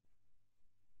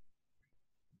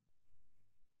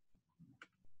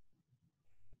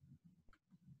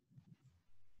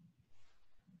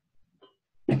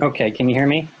 Okay, can you hear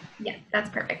me? Yeah, that's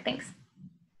perfect. Thanks.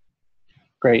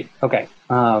 Great. Okay.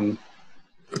 I'm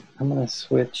going to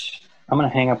switch. I'm going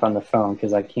to hang up on the phone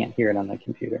because I can't hear it on the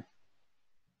computer.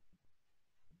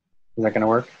 Is that going to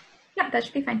work? Yeah, that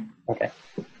should be fine. Okay.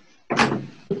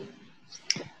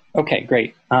 Okay,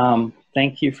 great.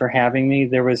 Thank you for having me.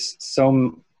 There was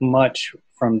so much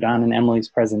from Don and Emily's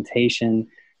presentation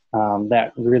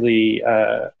that really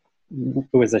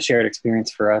was a shared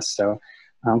experience for us. So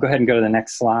go ahead and go to the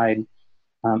next slide.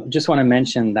 Just want to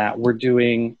mention that we're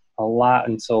doing a lot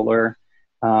in solar.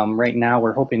 Right now,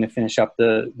 we're hoping to finish up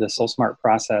the SolSmart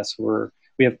process.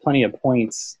 We have plenty of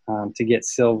points to get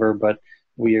silver, but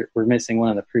we're missing one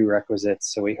of the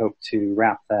prerequisites. So we hope to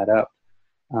wrap that up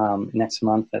next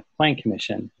month at the Plan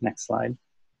Commission. Next slide.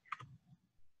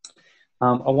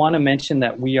 I want to mention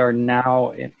that we are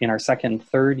now in our second and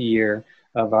third year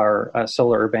of our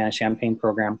Solar Urbana-Champaign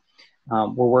program.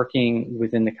 We're working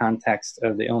within the context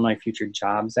of the Illinois Future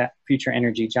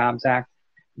Energy Jobs Act.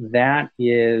 That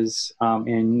is an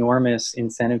enormous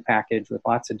incentive package with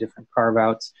lots of different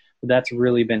carve-outs. But that's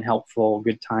really been helpful,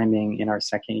 good timing in our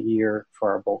second year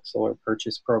for our bulk solar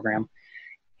purchase program.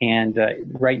 And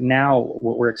right now,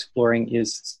 what we're exploring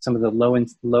is some of the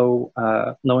low-income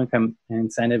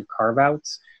incentive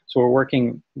carve-outs. So we're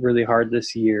working really hard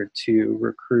this year to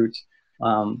recruit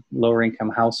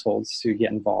lower-income households to get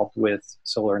involved with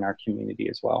solar in our community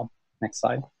as well. Next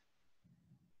slide.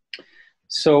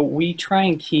 So we try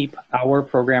and keep our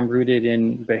program rooted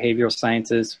in behavioral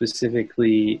sciences,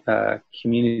 specifically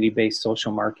community-based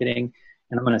social marketing.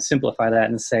 And I'm going to simplify that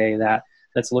and say that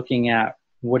that's looking at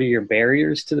what are your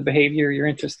barriers to the behavior you're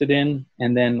interested in,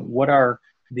 and then what are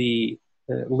the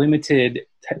limited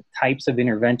types of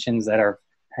interventions that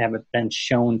have been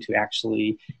shown to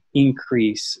actually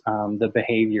increase the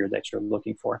behavior that you're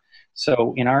looking for.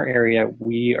 So in our area,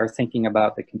 we are thinking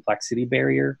about the complexity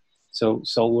barrier. So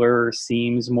solar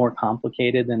seems more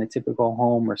complicated than a typical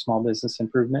home or small business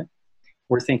improvement.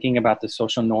 We're thinking about the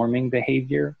social norming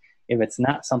behavior. If it's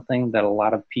not something that a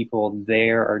lot of people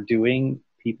there are doing,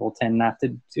 people tend not to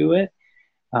do it.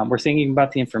 We're thinking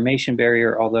about the information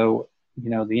barrier, although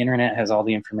the internet has all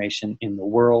the information in the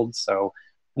world, so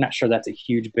I'm not sure that's a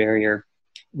huge barrier.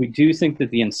 We do think that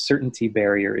the uncertainty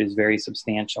barrier is very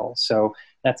substantial. So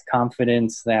that's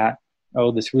confidence that,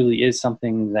 oh, this really is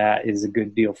something that is a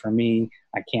good deal for me.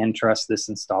 I can trust this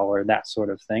installer, that sort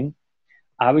of thing.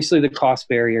 Obviously, the cost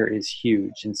barrier is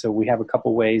huge. And so we have a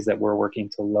couple ways that we're working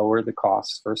to lower the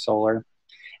costs for solar.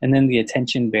 And then the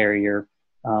attention barrier.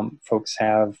 Folks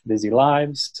have busy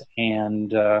lives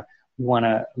and want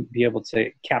to be able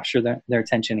to capture their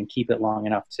attention and keep it long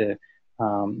enough to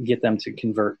get them to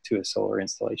convert to a solar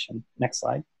installation. Next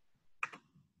slide.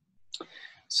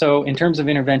 So in terms of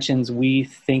interventions, we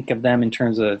think of them in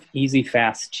terms of easy,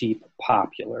 fast, cheap,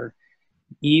 popular.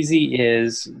 Easy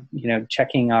is,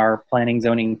 checking our planning,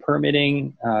 zoning,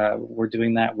 permitting. We're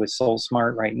doing that with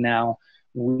SolSmart right now.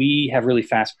 We have really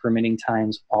fast permitting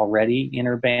times already in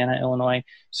Urbana, Illinois,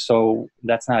 so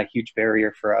that's not a huge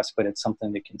barrier for us, but it's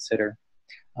something to consider.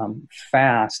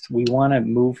 Fast, we want to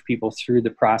move people through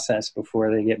the process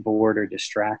before they get bored or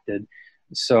distracted.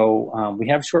 So we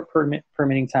have short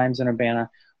permitting times in Urbana.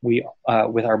 We,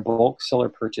 with our bulk solar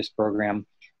purchase program,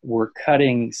 we're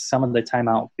cutting some of the time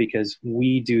out because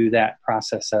we do that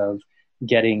process of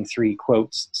getting 3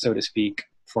 quotes, so to speak,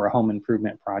 for a home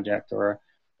improvement project or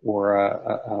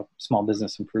a small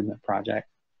business improvement project.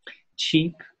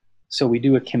 Cheap, so we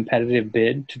do a competitive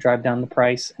bid to drive down the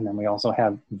price, and then we also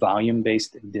have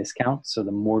volume-based discounts. So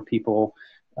the more people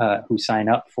who sign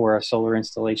up for a solar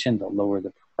installation, the lower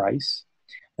the price.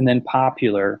 And then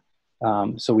popular,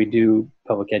 so we do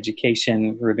public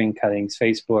education, ribbon cuttings,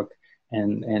 Facebook,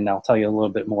 and I'll tell you a little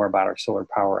bit more about our solar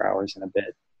power hours in a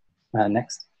bit.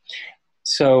 Next.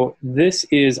 So this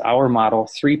is our model,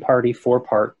 3-party,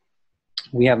 4-part.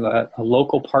 We have a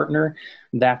local partner.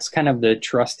 That's kind of the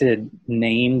trusted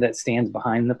name that stands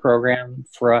behind the program.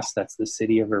 For us, that's the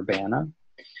city of Urbana.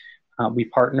 We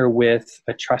partner with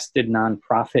a trusted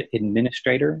nonprofit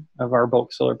administrator of our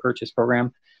bulk solar purchase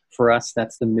program. For us,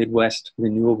 that's the Midwest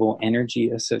Renewable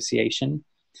Energy Association.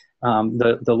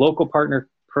 The local partner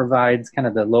provides kind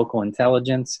of the local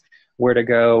intelligence, where to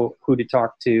go, who to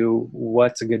talk to,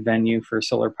 what's a good venue for a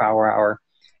solar power hour.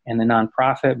 And the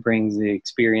nonprofit brings the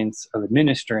experience of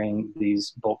administering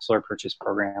these bulk solar purchase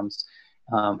programs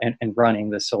and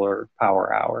running the solar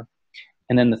power hour.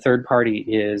 And then the third party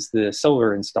is the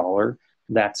solar installer.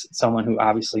 That's someone who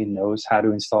obviously knows how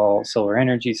to install solar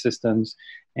energy systems,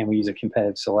 and we use a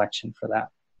competitive selection for that.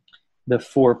 The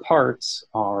 4 parts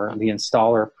are the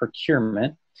installer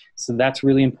procurement. So that's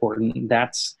really important.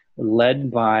 That's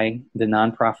led by the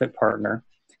nonprofit partner.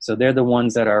 So they're the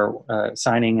ones that are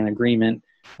signing an agreement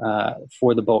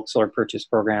for the bulk solar purchase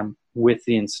program with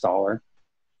the installer.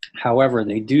 However,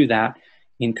 they do that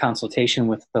in consultation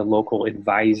with the local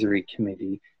advisory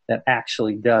committee that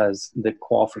actually does the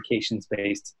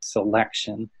qualifications-based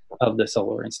selection of the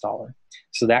solar installer.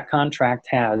 So that contract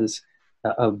has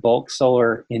a bulk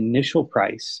solar initial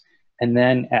price, and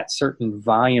then at certain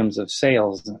volumes of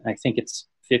sales, I think it's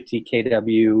 50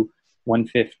 kW,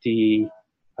 150,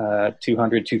 200,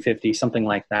 250, something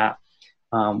like that.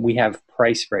 We have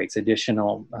price breaks,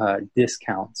 additional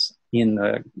discounts in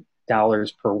the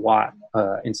dollars per watt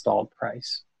installed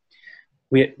price.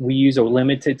 We use a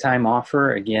limited time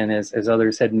offer, again, as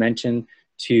others had mentioned,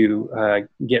 to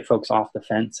get folks off the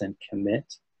fence and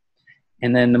commit.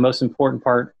 And then the most important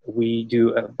part, we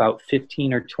do about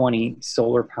 15 or 20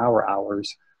 solar power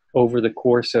hours over the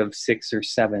course of 6 or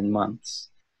 7 months.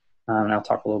 And I'll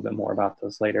talk a little bit more about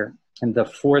those later. And the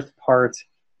fourth part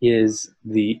is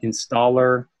the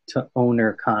installer to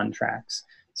owner contracts.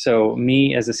 So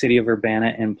me as a City of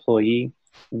Urbana employee,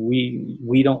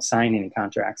 we don't sign any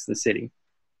contracts, the city.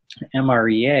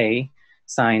 MREA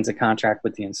signs a contract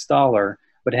with the installer,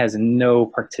 but has no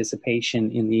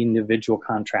participation in the individual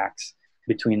contracts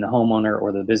between the homeowner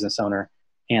or the business owner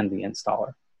and the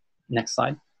installer. Next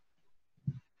slide.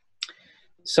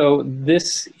 So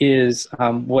this is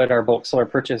what our bulk solar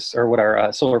purchase, or what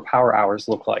our solar power hours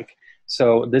look like.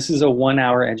 So this is a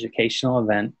 1-hour educational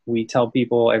event. We tell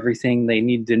people everything they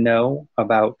need to know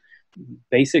about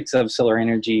basics of solar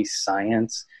energy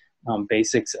science,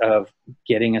 basics of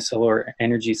getting a solar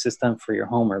energy system for your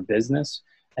home or business,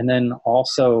 and then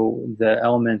also the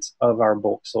elements of our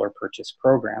bulk solar purchase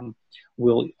program.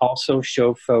 We'll also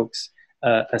show folks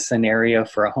a scenario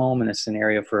for a home and a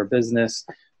scenario for a business,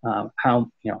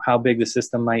 how big the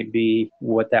system might be,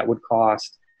 what that would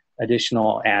cost,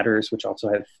 additional adders, which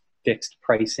also have fixed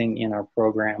pricing in our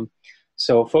program.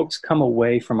 So folks come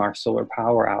away from our solar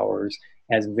power hours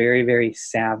as very, very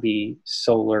savvy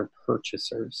solar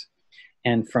purchasers.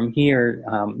 And from here,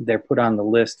 they're put on the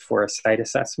list for a site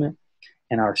assessment,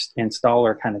 and our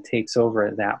installer kind of takes over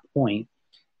at that point,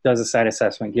 does a site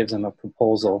assessment, gives them a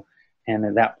proposal, and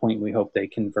at that point we hope they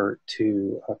convert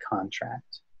to a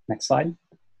contract. Next slide.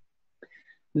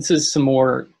 This is some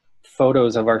more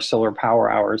photos of our solar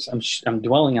power hours. I'm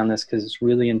dwelling on this because it's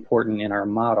really important in our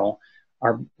model.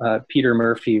 Our Peter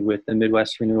Murphy with the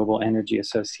Midwest Renewable Energy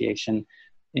Association,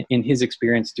 in his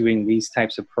experience doing these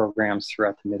types of programs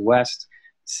throughout the Midwest,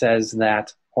 says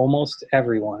that almost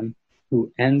everyone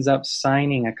who ends up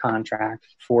signing a contract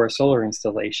for a solar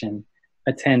installation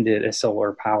attended a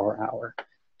solar power hour.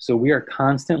 So we are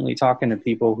constantly talking to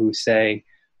people who say,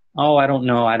 oh, I don't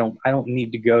know, I don't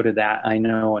need to go to that. I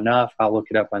know enough. I'll look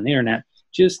it up on the internet.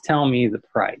 Just tell me the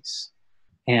price.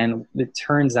 And it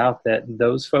turns out that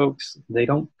those folks, they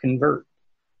don't convert.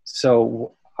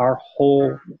 So our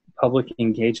whole public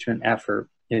engagement effort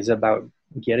is about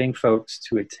getting folks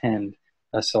to attend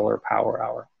a solar power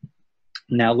hour.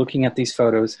 Now, looking at these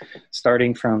photos,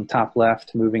 starting from top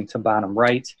left, moving to bottom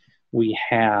right, we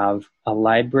have a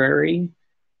library,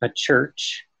 a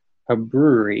church, a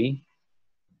brewery,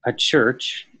 a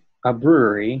church, a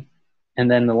brewery,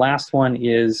 and then the last one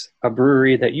is a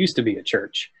brewery that used to be a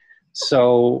church.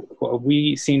 So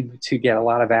we seem to get a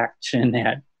lot of action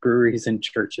at breweries and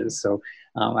churches, so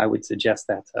I would suggest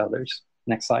that to others.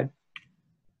 Next slide.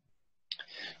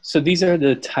 So these are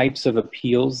the types of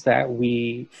appeals that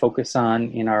we focus on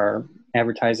in our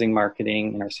advertising,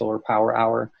 marketing, in our solar power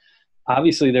hour.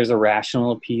 Obviously, there's a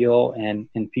rational appeal, and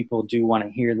people do want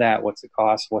to hear that. What's the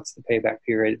cost? What's the payback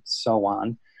period? So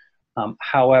on.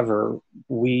 However,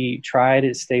 we try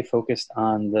to stay focused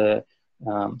on the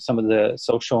some of the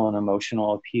social and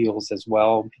emotional appeals as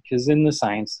well, because in the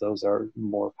science, those are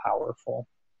more powerful.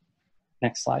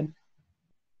 Next slide.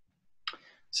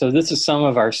 So this is some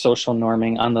of our social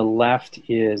norming. On the left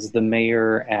is the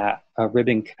mayor at a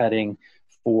ribbon cutting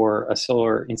for a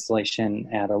solar installation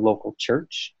at a local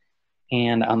church.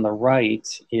 And on the right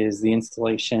is the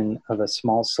installation of a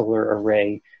small solar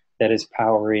array that is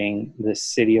powering the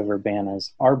City of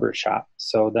Urbana's Arbor Shop.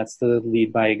 So that's the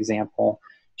lead by example,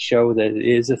 show that it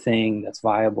is a thing that's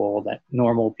viable, that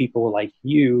normal people like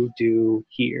you do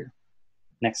here.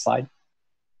 Next slide.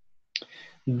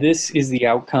 This is the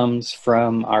outcomes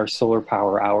from our solar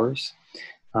power hours.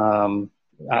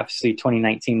 Obviously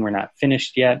 2019, we're not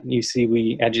finished yet. You see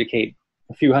we educate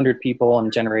a few hundred people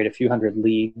and generate a few hundred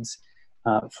leads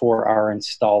for our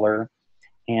installer.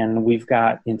 And we've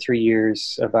got, in 3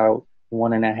 years, about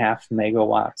 1.5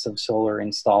 megawatts of solar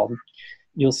installed.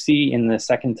 You'll see in the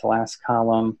second to last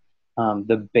column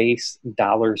the base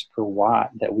dollars per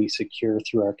watt that we secure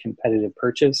through our competitive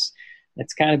purchase.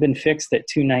 It's kind of been fixed at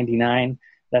 $2.99.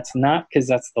 That's not because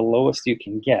that's the lowest you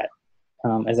can get.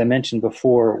 As I mentioned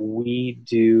before, we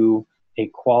do a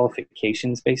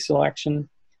qualifications-based selection.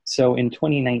 So in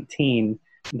 2019,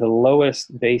 the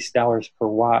lowest base dollars per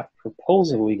watt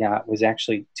proposal we got was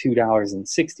actually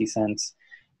 $2.60.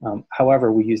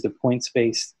 However, we used a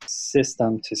points-based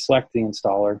system to select the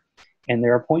installer, and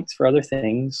there are points for other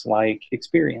things like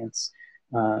experience.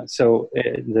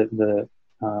 The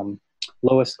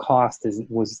lowest cost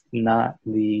was not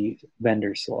the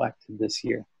vendor selected this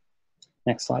year.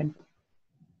 Next slide.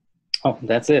 Oh,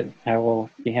 that's it. I will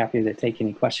be happy to take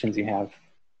any questions you have.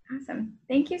 Awesome.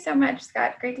 Thank you so much,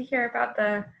 Scott. Great to hear about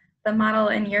the model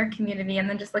in your community. And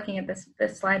then just looking at this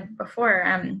slide before.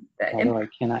 Although I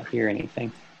cannot hear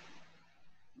anything.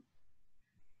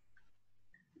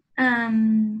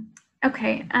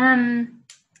 Okay.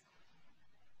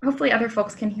 Hopefully other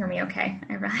folks can hear me okay.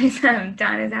 I realize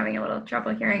Don is having a little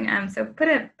trouble hearing. So put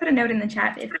a note in the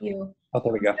chat if you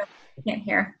there we go. Can't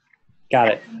hear. Got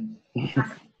it.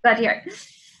 Awesome. Glad to hear it.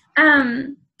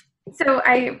 So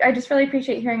I just really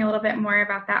appreciate hearing a little bit more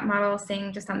about that model,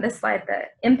 seeing just on this slide the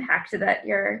impact that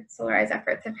your Solarize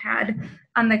efforts have had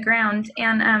on the ground.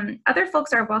 And other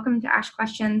folks are welcome to ask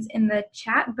questions in the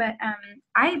chat, but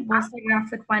I will start off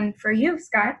with one for you,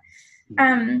 Scott.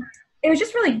 It was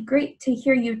just really great to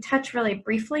hear you touch really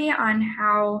briefly on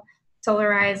how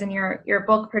Solarize and your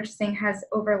bulk purchasing has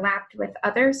overlapped with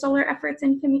other solar efforts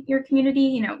in your community,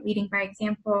 you know, leading by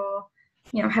example,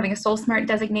 you know, having a SolSmart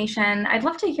designation. I'd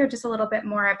love to hear just a little bit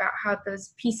more about how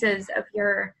those pieces of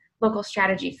your local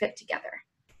strategy fit together.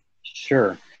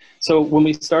 Sure. So when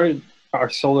we started our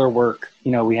solar work,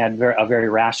 you know, we had a very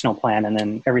rational plan, and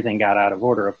then everything got out of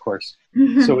order, of course.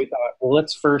 So we thought, well,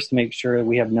 let's first make sure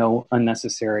we have no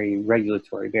unnecessary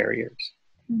regulatory barriers.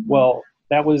 Well,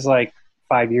 that was like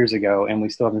 5 years ago, and we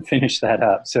still haven't finished that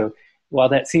up. So while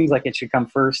that seems like it should come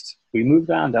first, we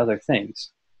moved on to other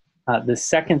things. The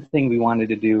second thing we wanted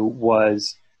to do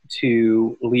was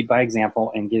to lead by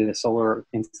example and get a solar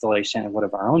installation at one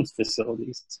of our own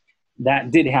facilities.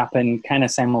 That did happen kind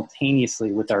of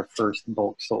simultaneously with our first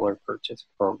bulk solar purchase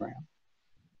program.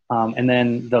 And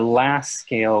then the last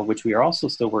scale, which we are also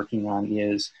still working on,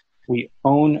 is we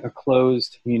own a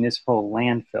closed municipal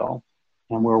landfill,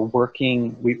 and we're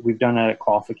working, we've done a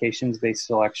qualifications-based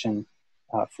selection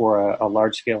for a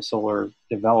large-scale solar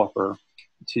developer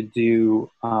to do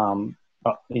a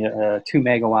 2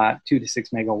 to 6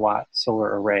 megawatt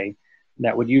solar array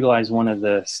that would utilize one of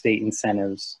the state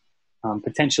incentives,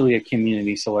 potentially a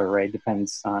community solar array,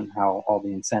 depends on how all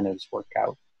the incentives work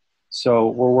out. So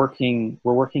we're working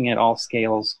at all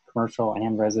scales, commercial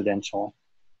and residential,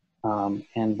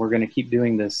 and we're going to keep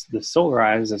doing the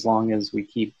Solarize as long as we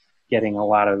keep getting a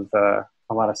lot of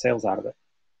sales out of it.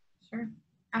 Sure,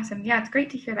 awesome. Yeah, it's great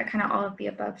to hear that kind of all of the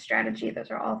above strategy. Those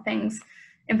are all things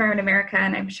Environment America,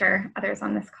 and I'm sure others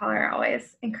on this call are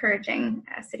always encouraging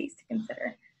cities to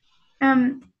consider.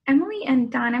 Emily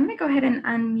and Don, I'm going to go ahead and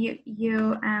unmute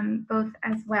you both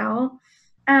as well.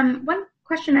 One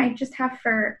question I just have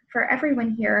for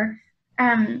everyone here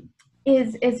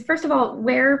is first of all,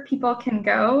 where people can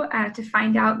go to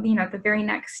find out, you know, the very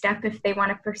next step if they want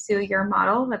to pursue your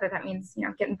model, whether that means, you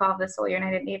know, get involved with Solar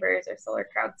United Neighbors or Solar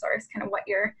Crowdsource, kind of what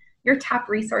your top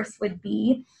resource would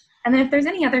be. And then if there's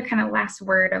any other kind of last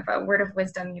word of a word of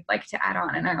wisdom you'd like to add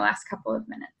on in our last couple of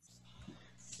minutes.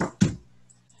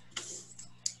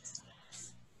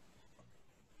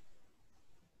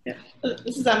 Yeah,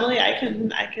 this is Emily. I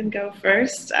can go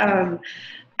first.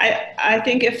 I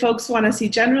think if folks want to see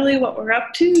generally what we're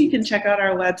up to, you can check out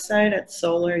our website at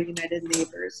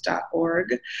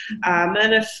solarunitedneighbors.org.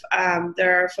 And if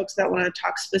there are folks that want to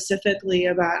talk specifically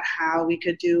about how we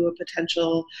could do a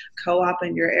potential co-op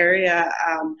in your area,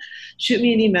 shoot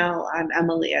me an email. I'm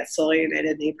Emily at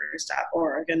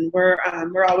solarunitedneighbors.org. And we're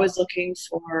always looking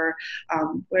for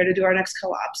where to do our next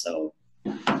co-op. So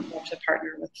I'd love to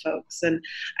partner with folks. And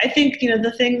I think, you know,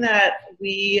 the thing that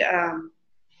we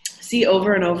see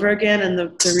over and over again, and the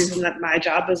reason that my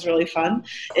job is really fun,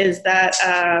 is that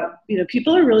you know,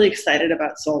 people are really excited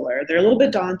about solar. They're a little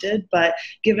bit daunted, but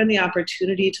given the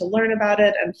opportunity to learn about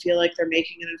it and feel like they're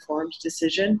making an informed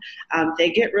decision,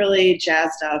 they get really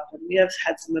jazzed up. And we have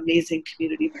had some amazing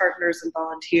community partners and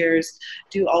volunteers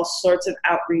do all sorts of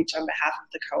outreach on behalf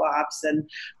of the co-ops. And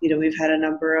you know, we've had a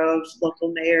number of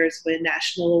local mayors win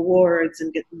national awards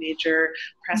and get major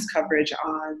press coverage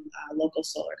on local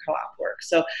solar co-op work.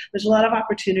 So there's a lot of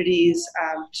opportunities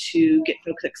to get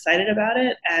folks excited about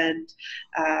it, and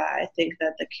I think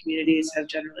that the communities have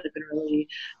generally been really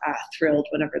thrilled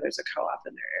whenever there's a co-op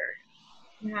in their area.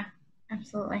 Yeah,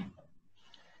 absolutely.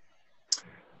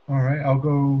 All right, I'll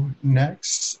go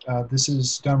next. This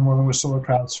is Don Moreland with Solar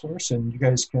Crowdsource, and you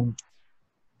guys can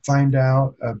find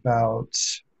out about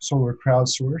Solar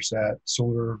Crowdsource at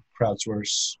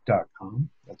solarcrowdsource.com.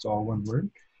 That's all one word.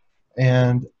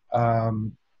 And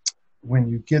when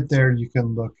you get there, you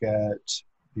can look at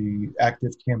the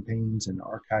active campaigns and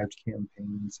archived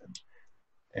campaigns.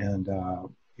 And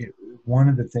one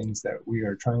of the things that we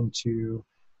are trying to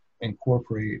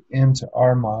incorporate into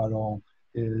our model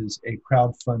is a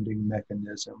crowdfunding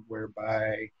mechanism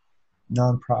whereby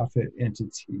nonprofit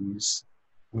entities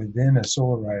within a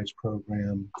Solarize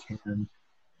program can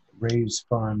raise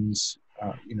funds,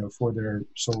 for their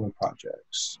solar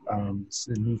projects. It's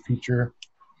a new feature.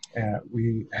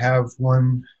 We have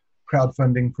one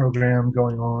crowdfunding program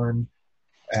going on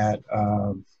at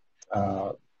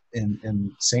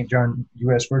in St. John,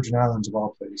 U.S. Virgin Islands of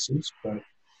all places, but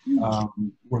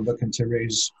we're looking to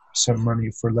raise some money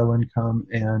for low-income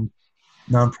and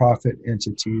nonprofit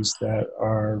entities that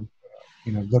are,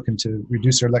 looking to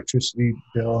reduce their electricity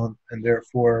bill and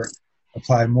therefore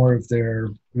apply more of their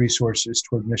resources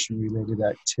toward mission-related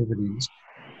activities.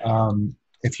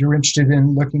 If you're interested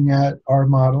in looking at our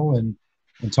model and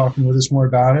talking with us more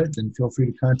about it, then feel free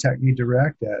to contact me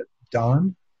direct at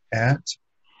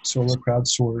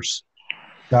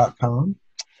don@solarcrowdsource.com.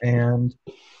 And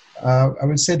I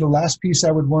would say the last piece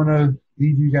I would want to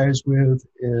leave you guys with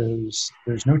is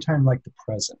there's no time like the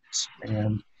present.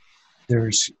 And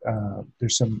there's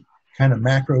some kind of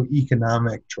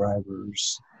macroeconomic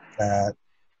drivers that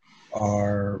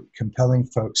are compelling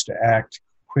folks to act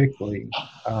quickly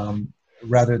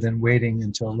rather than waiting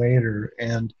until later.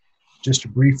 And just to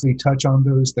briefly touch on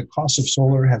those, the cost of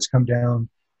solar has come down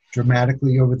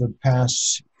dramatically over the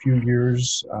past few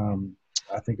years.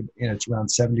 I think it's around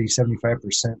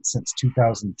 70-75% since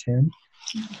 2010.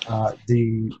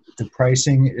 The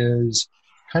pricing is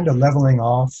kind of leveling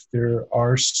off. There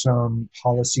are some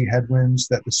policy headwinds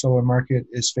that the solar market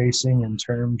is facing in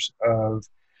terms of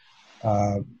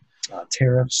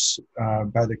tariffs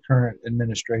by the current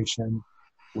administration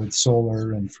with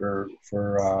solar and for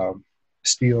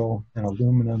steel and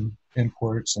aluminum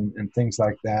imports and things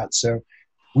like that. So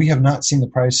we have not seen the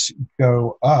price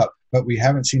go up, but we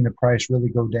haven't seen the price really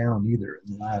go down either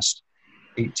in the last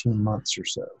 18 months or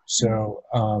so. So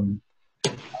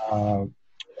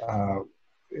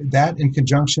that in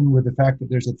conjunction with the fact that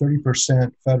there's a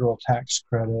 30% federal tax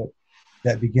credit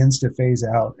that begins to phase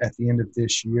out at the end of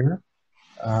this year.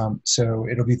 So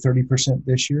it'll be 30%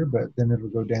 this year, but then it'll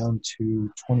go down to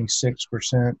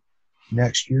 26%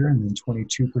 next year, and then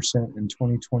 22% in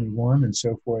 2021, and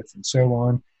so forth and so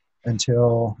on,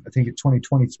 until I think in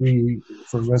 2023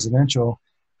 for residential,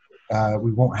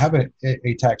 we won't have a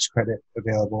tax credit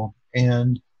available,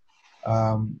 and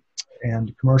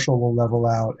commercial will level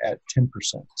out at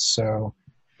 10%. So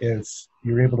if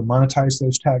you're able to monetize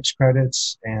those tax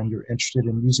credits and you're interested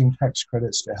in using tax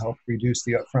credits to help reduce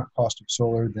the upfront cost of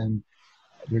solar, then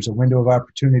there's a window of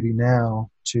opportunity now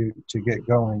to get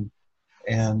going,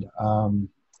 and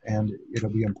it'll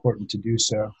be important to do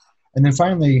so. And then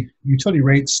finally, utility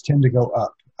rates tend to go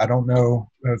up. I don't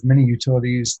know of many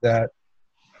utilities that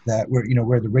where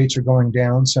the rates are going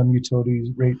down. Some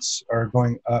utility rates are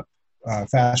going up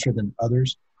faster than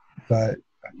others, but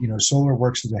solar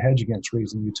works as a hedge against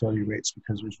raising utility rates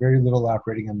because there's very little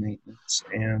operating and maintenance,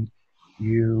 and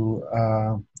you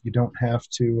don't have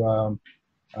to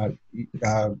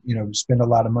spend a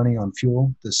lot of money on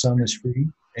fuel. The sun is free,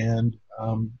 and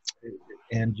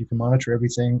you can monitor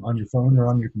everything on your phone or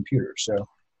on your computer. So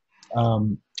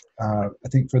I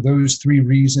think for those three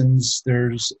reasons,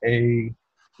 there's a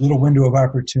little window of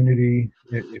opportunity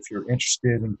if you're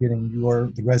interested in getting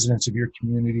the residents of your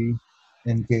community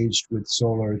engaged with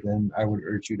solar. Then I would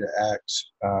urge you to act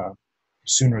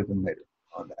sooner than later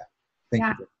on that.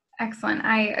 Thank you. Excellent.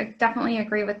 I definitely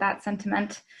agree with that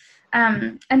sentiment.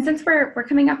 And since we're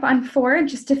coming up on 4 in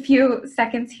just a few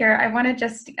seconds here, I want to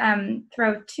just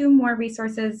throw 2 more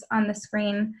resources on the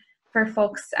screen for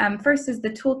folks. First is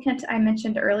the toolkit I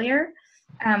mentioned earlier,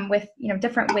 with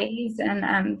different ways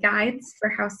and guides for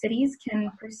how cities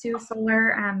can pursue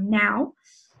solar now.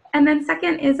 And then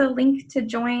second is a link to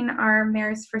join our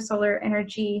Mayors for Solar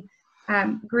Energy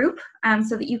group,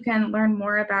 so that you can learn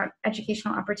more about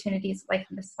educational opportunities like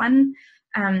this one,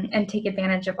 and take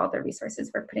advantage of all the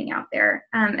resources we're putting out there,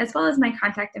 as well as my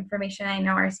contact information. I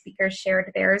know our speakers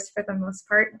shared theirs for the most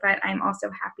part, but I'm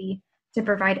also happy to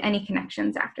provide any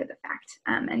connections after the fact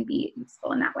and be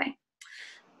useful in that way.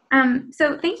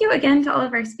 So thank you again to all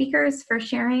of our speakers for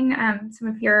sharing some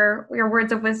of your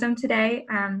words of wisdom today.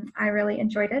 I really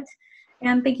enjoyed it.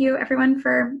 And thank you everyone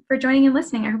for joining and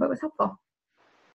listening. I hope it was helpful.